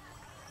来。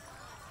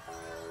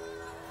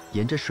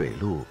沿着水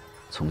路，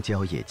从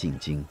郊野进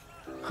京、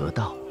河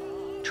道，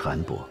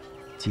船舶、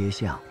街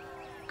巷、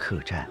客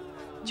栈、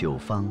酒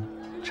坊、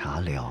茶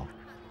寮，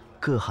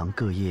各行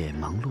各业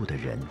忙碌的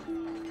人，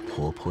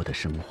活泼的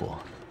生活，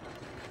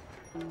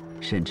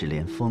甚至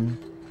连风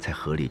在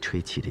河里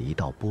吹起的一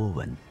道波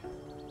纹，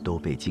都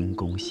被精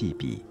工细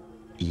笔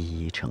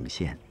一一呈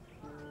现。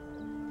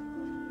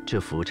这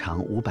幅长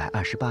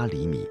528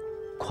厘米、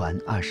宽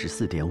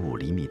24.5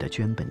厘米的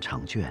绢本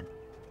长卷，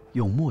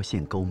用墨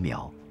线勾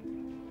描，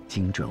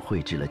精准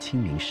绘制了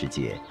清明时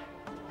节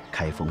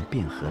开封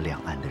汴河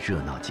两岸的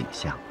热闹景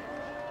象。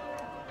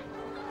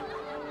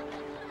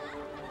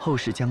后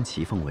世将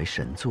其奉为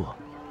神作，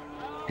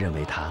认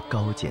为它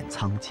高简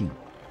苍劲，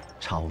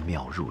超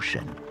妙入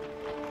神。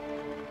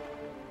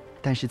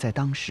但是在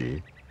当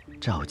时，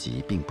赵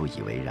佶并不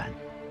以为然。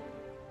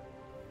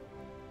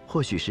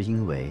或许是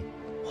因为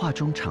画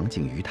中场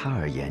景于他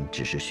而言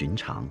只是寻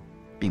常，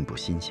并不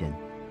新鲜；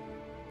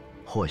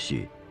或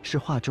许是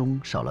画中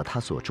少了他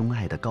所钟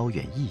爱的高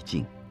远意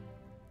境，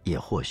也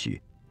或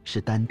许是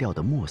单调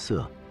的墨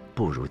色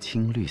不如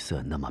青绿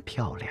色那么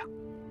漂亮。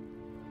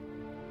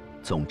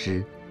总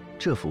之，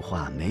这幅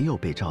画没有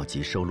被赵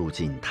佶收录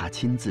进他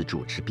亲自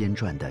主持编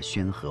撰的《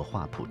宣和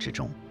画谱》之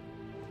中，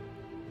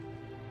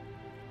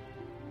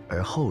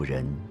而后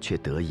人却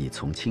得以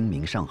从《清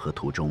明上河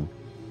图》中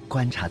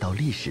观察到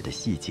历史的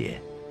细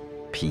节，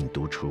品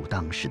读出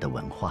当时的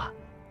文化，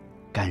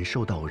感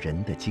受到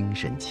人的精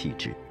神气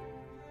质。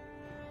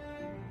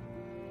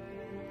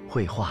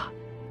绘画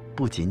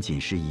不仅仅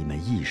是一门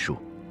艺术，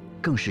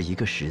更是一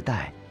个时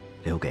代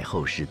留给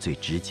后世最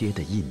直接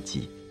的印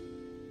记。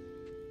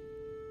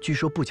据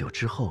说不久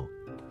之后，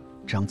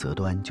张择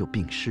端就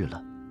病逝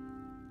了。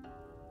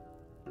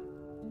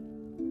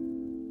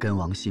跟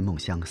王希孟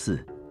相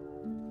似，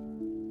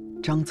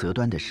张择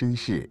端的身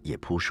世也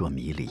扑朔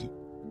迷离。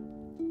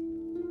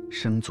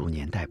生卒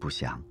年代不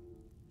详，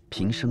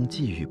平生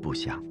际遇不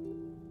详，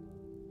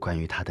关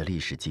于他的历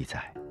史记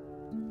载，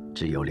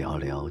只有寥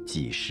寥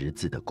几十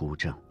字的孤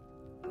证。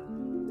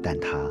但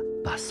他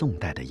把宋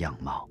代的样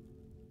貌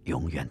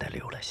永远地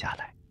留了下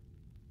来。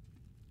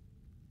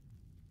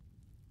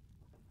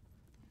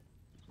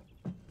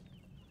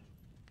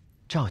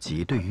赵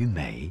佶对于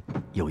美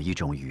有一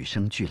种与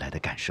生俱来的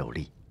感受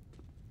力。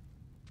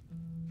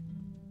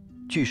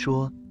据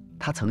说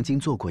他曾经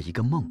做过一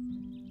个梦，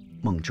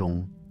梦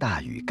中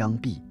大雨刚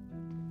毕，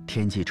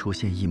天际出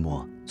现一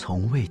抹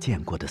从未见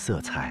过的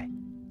色彩，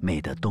美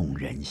得动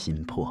人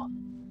心魄。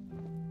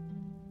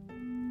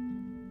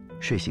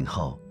睡醒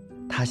后，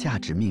他下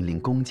旨命令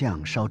工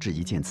匠烧制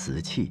一件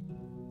瓷器，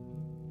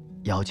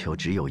要求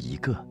只有一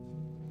个，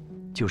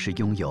就是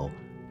拥有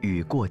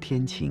雨过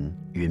天晴、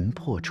云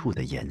破处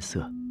的颜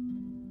色。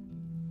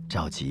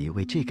赵佶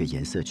为这个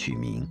颜色取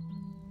名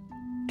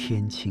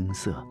天青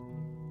色。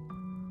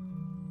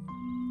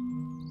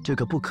这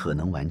个不可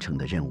能完成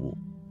的任务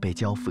被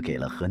交付给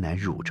了河南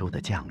汝州的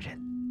匠人。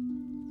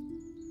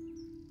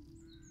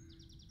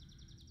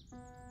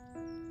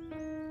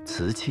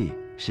瓷器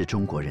是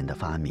中国人的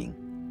发明。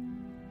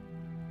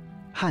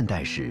汉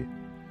代时，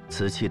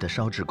瓷器的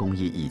烧制工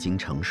艺已经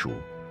成熟，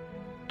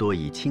多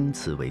以青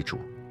瓷为主。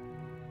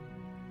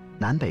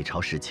南北朝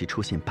时期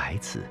出现白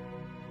瓷，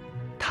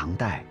唐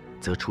代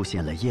则出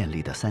现了艳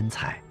丽的三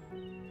彩。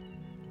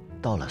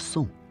到了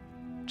宋，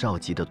赵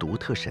佶的独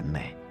特审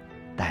美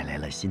带来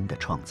了新的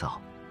创造。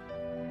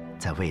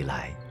在未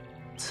来，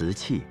瓷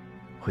器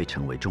会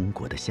成为中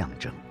国的象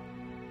征。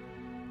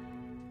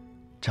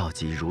赵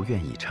佶如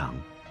愿以偿，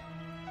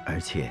而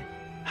且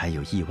还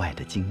有意外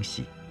的惊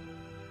喜。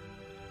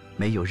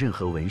没有任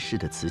何纹饰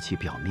的瓷器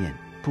表面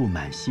布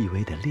满细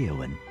微的裂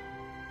纹，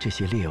这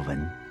些裂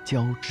纹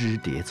交织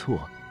叠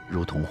错，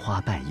如同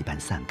花瓣一般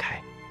散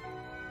开。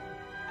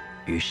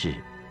于是，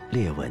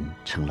裂纹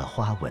成了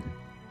花纹，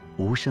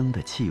无声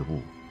的器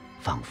物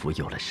仿佛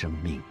有了生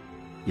命，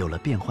有了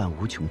变幻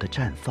无穷的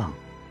绽放，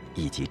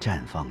以及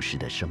绽放时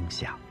的声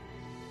响。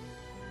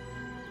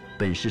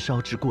本是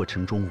烧制过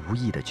程中无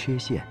意的缺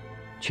陷，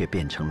却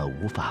变成了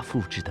无法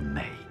复制的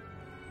美。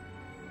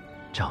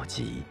赵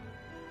佶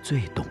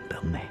最懂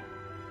得美。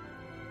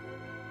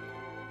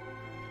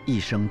一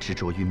生执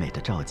着于美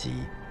的赵佶，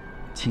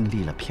经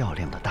历了漂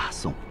亮的大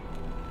宋，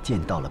见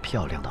到了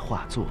漂亮的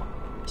画作，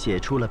写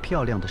出了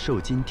漂亮的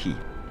瘦金体，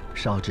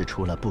烧制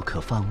出了不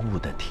可方物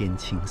的天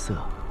青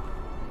色。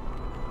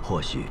或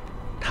许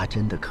他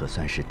真的可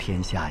算是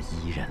天下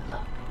一人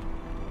了。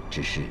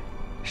只是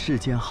世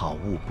间好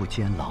物不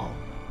坚牢，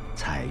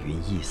彩云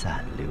易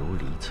散琉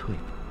璃脆。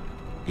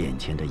眼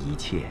前的一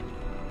切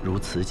如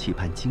瓷器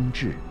般精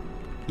致，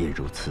也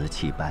如瓷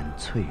器般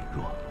脆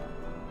弱。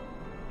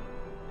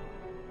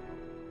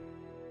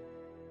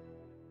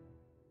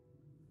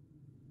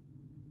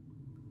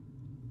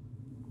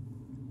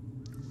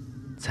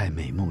在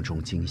美梦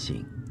中惊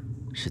醒，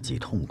是极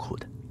痛苦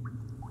的。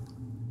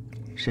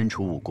身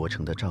处五国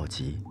城的赵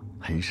佶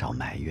很少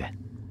埋怨，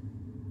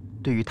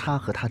对于他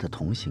和他的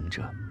同行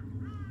者，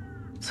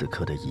此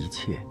刻的一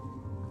切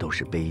都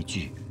是悲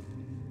剧，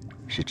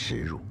是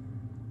耻辱。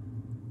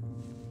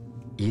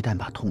一旦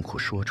把痛苦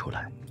说出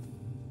来，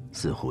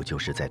似乎就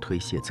是在推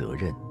卸责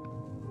任，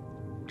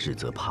指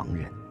责旁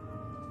人。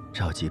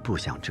赵佶不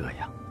想这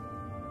样，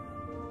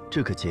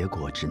这个结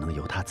果只能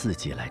由他自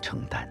己来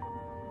承担。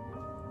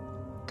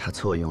他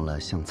错用了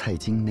像蔡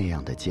京那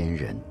样的奸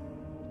人，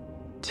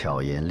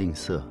巧言令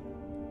色，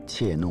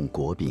窃弄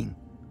国柄，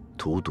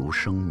荼毒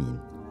生民，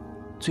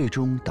最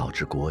终导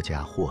致国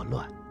家祸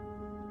乱。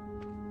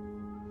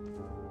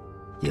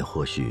也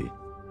或许，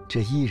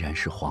这依然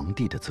是皇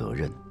帝的责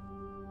任。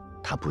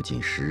他不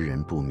仅识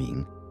人不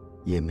明，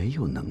也没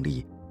有能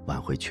力挽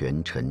回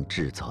权臣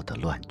制造的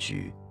乱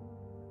局。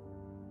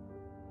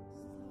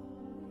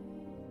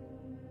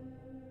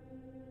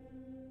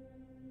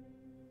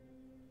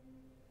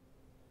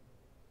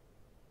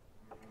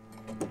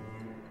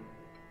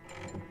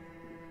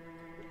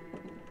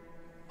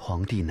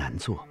皇帝难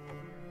做，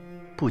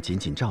不仅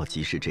仅赵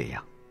佶是这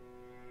样。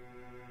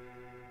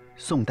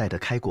宋代的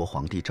开国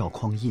皇帝赵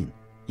匡胤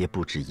也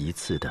不止一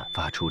次地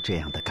发出这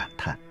样的感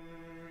叹。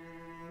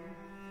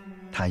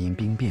他因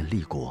兵变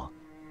立国，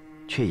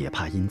却也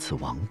怕因此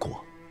亡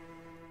国。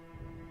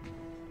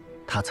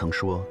他曾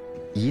说，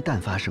一旦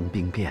发生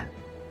兵变，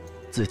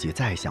自己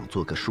再想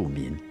做个庶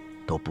民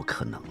都不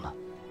可能了。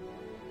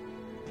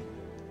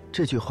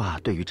这句话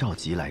对于赵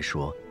佶来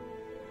说，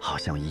好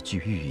像一句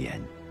预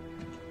言。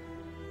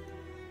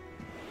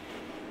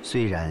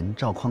虽然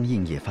赵匡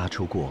胤也发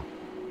出过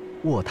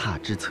“卧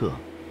榻之侧，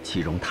岂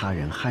容他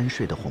人酣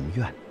睡”的宏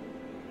愿，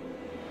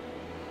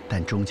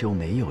但终究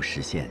没有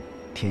实现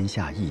天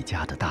下一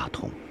家的大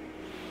同。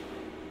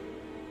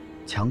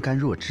强干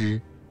弱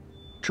枝，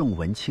重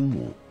文轻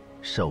武，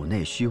守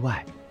内虚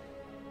外，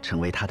成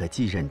为他的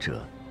继任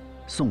者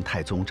宋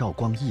太宗赵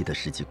光义的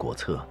实际国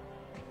策，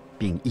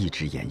并一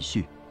直延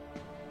续。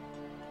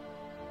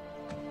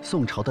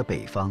宋朝的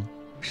北方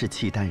是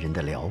契丹人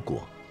的辽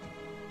国，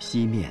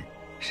西面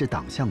是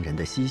党项人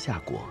的西夏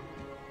国，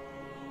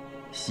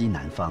西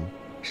南方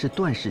是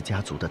段氏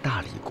家族的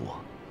大理国。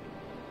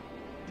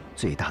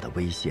最大的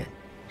危险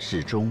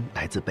始终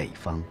来自北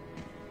方。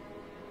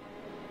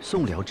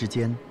宋辽之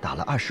间打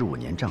了25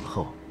年仗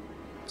后，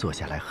坐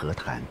下来和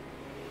谈，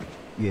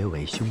约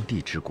为兄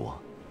弟之国。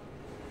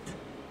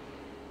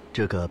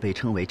这个被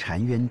称为澶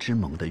渊之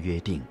盟的约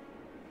定，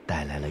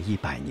带来了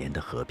100年的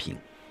和平。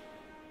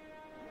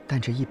但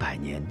这100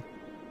年，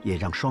也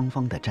让双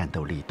方的战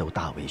斗力都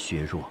大为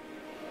削弱。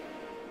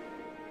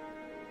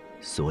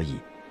所以，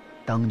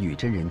当女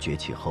真人崛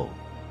起后，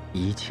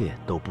一切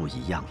都不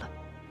一样了。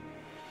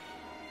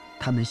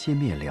他们先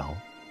灭辽，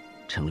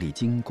成立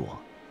金国，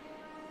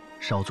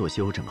稍作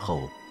休整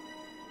后，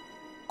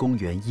公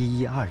元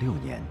1126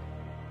年，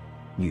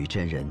女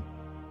真人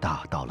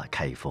打到了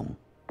开封。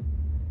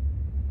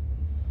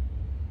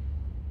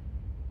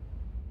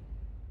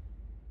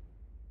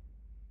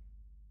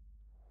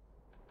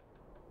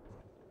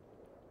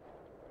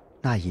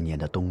那一年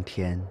的冬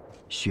天，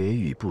雪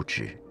雨不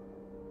止。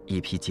一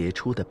批杰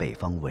出的北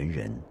方文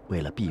人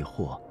为了避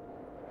祸，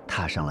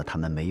踏上了他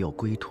们没有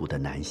归途的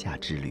南下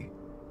之旅。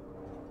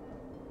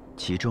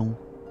其中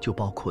就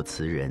包括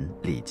词人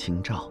李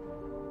清照。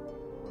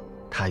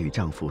她与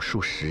丈夫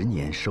数10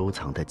年收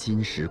藏的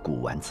金石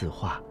古玩字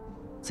画，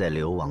在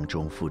流亡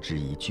中付之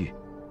一炬。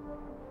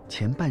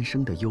前半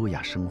生的优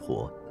雅生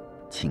活，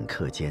顷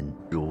刻间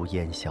如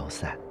烟消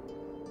散。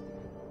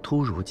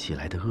突如其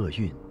来的厄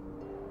运，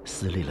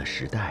撕裂了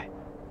时代，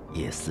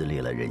也撕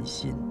裂了人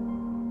心。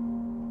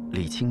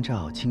李清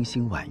照清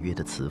新婉约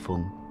的词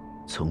风，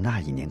从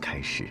那一年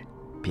开始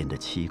变得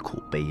凄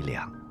苦悲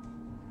凉。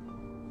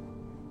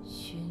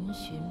寻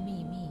寻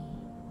觅觅，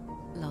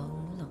冷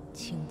冷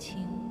清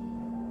清，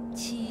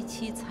凄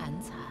凄惨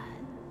惨，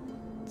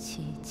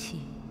戚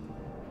戚。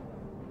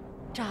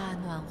乍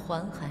暖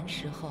还寒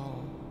时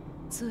候，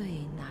最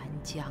难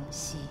将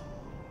息。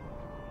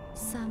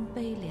3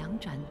杯2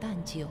盏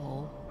淡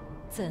酒，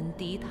怎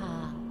敌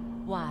他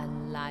晚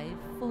来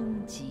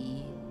风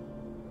急？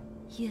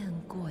雁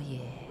过也，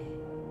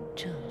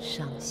正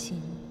伤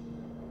心，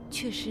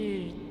却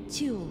是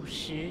旧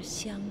时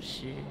相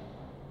识。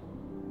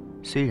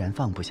虽然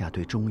放不下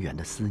对中原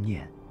的思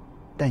念，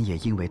但也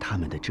因为他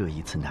们的这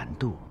一次难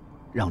度，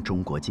让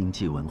中国经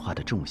济文化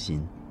的重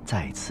心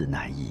再次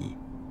南移。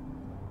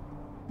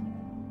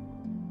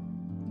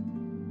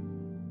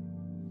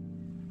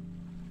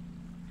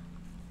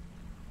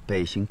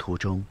北行途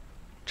中，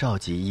赵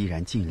佶依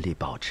然尽力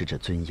保持着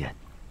尊严。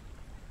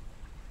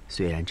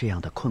虽然这样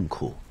的困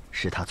苦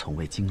是他从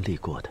未经历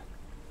过的，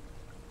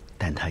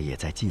但他也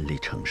在尽力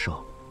承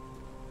受。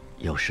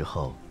有时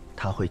候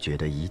他会觉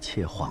得一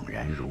切恍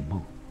然如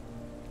梦。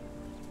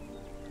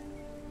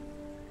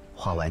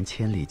画完《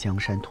千里江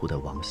山图》的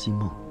王希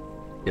孟，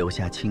留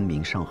下《清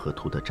明上河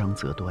图》的张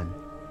择端，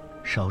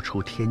烧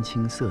出天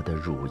青色的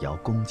汝窑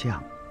工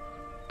匠，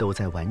都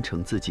在完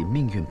成自己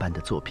命运般的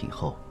作品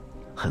后，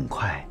很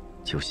快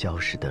就消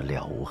失得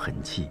了无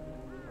痕迹。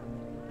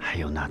还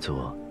有那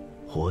座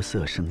活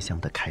色生香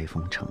的开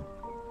封城，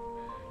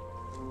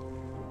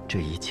这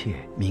一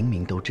切明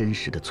明都真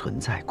实的存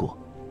在过，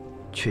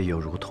却又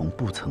如同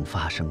不曾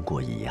发生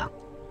过一样。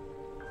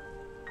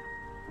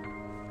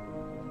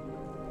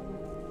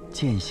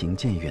渐行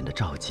渐远的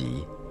赵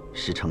佶，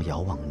时常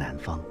遥望南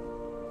方，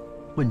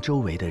问周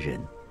围的人，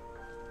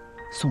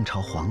宋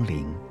朝皇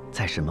陵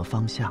在什么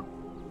方向？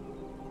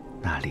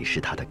那里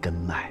是他的根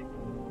脉，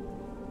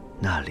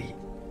那里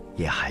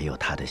也还有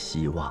他的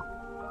希望。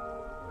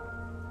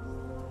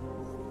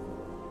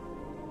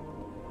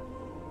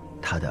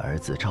他的儿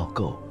子赵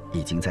构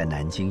已经在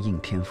南京应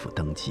天府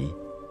登基，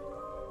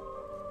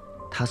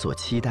他所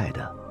期待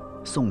的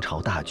宋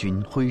朝大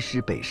军挥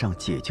师北上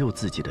解救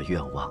自己的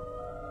愿望，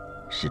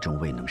始终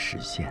未能实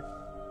现。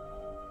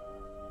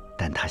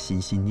但他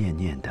心心念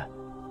念的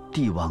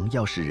帝王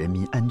要使人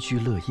民安居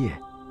乐业，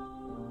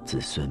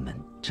子孙们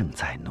正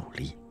在努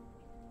力。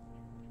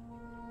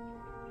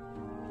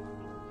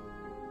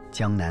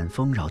江南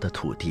丰饶的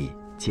土地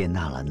接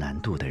纳了南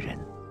渡的人，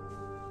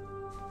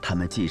他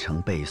们继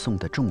承北宋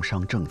的重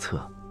商政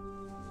策，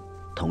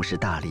同时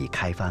大力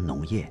开发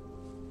农业。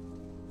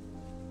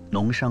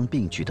农商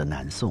并举的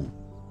南宋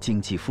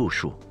经济富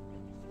庶，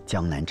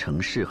江南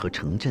城市和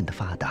城镇的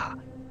发达，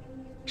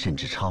甚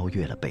至超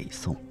越了北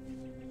宋。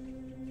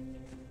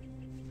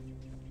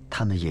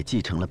他们也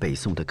继承了北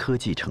宋的科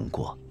技成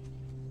果，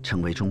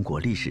成为中国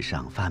历史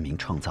上发明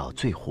创造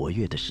最活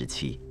跃的时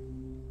期。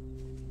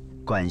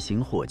管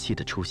型火器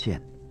的出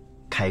现，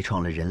开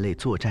创了人类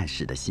作战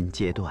史的新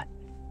阶段。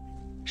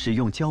使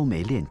用焦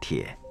煤炼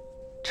铁，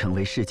成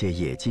为世界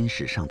冶金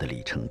史上的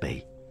里程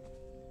碑。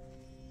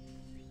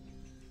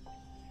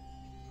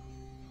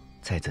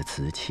在这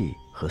瓷器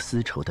和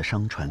丝绸的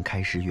商船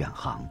开始远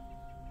航，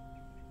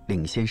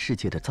领先世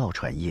界的造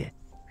船业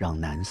让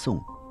南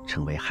宋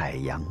成为海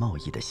洋贸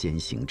易的先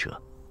行者。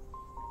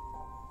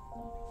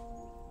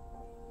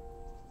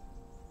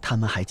他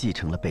们还继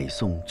承了北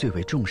宋最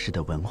为重视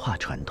的文化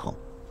传统，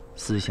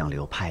思想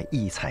流派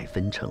异彩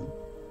纷呈，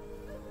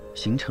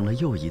形成了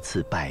又一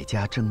次百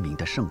家争鸣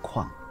的盛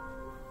况，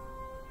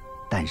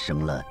诞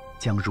生了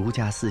将儒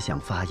家思想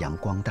发扬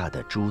光大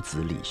的诸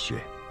子理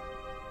学。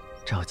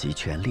赵佶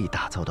全力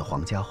打造的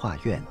皇家画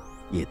院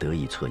也得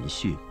以存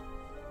续，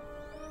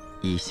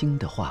以新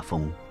的画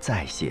风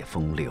再写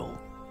风流。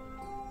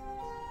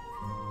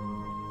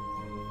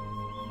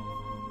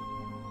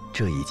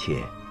这一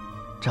切，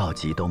赵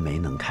佶都没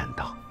能看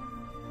到。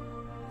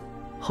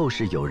后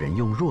世有人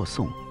用弱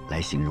宋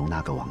来形容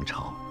那个王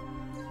朝，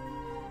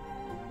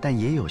但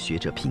也有学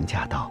者评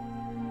价道：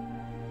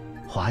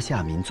华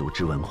夏民族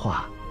之文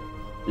化，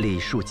历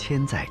数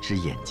千载之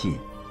演进，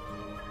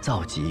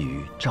造极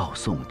于赵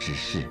宋之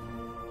世。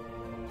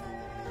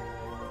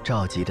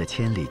赵佶的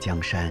千里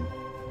江山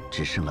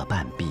只剩了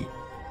半壁，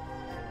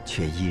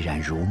却依然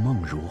如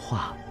梦如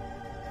画，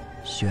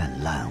绚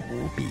烂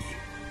无比。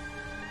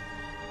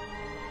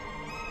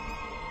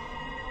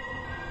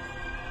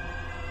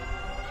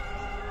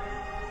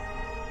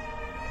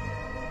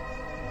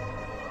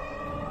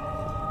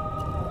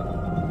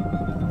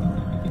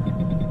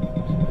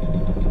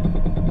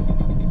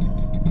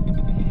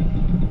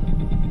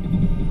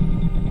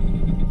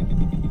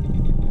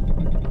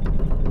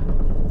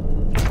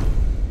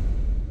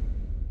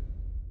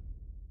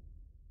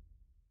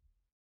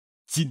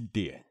经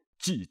典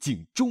致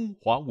敬中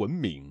华文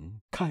明，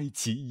开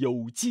启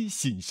有机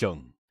新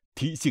生，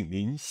提醒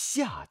您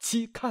下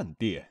期看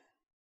点。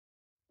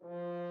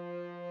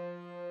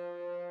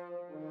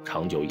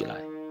长久以来，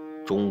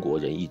中国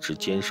人一直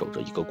坚守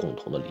着一个共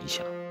同的理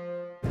想，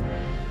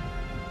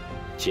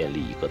建立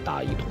一个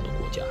大一统的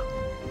国家。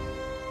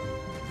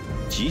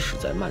即使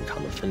在漫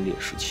长的分裂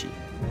时期，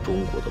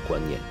中国的观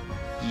念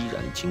依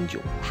然经久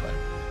不衰。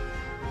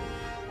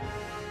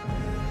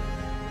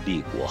立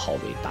国号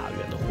为大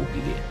元的忽必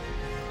烈，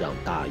让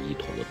大一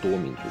统的多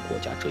民族国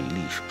家这一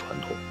历史传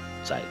统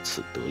再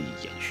次得以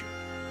延续。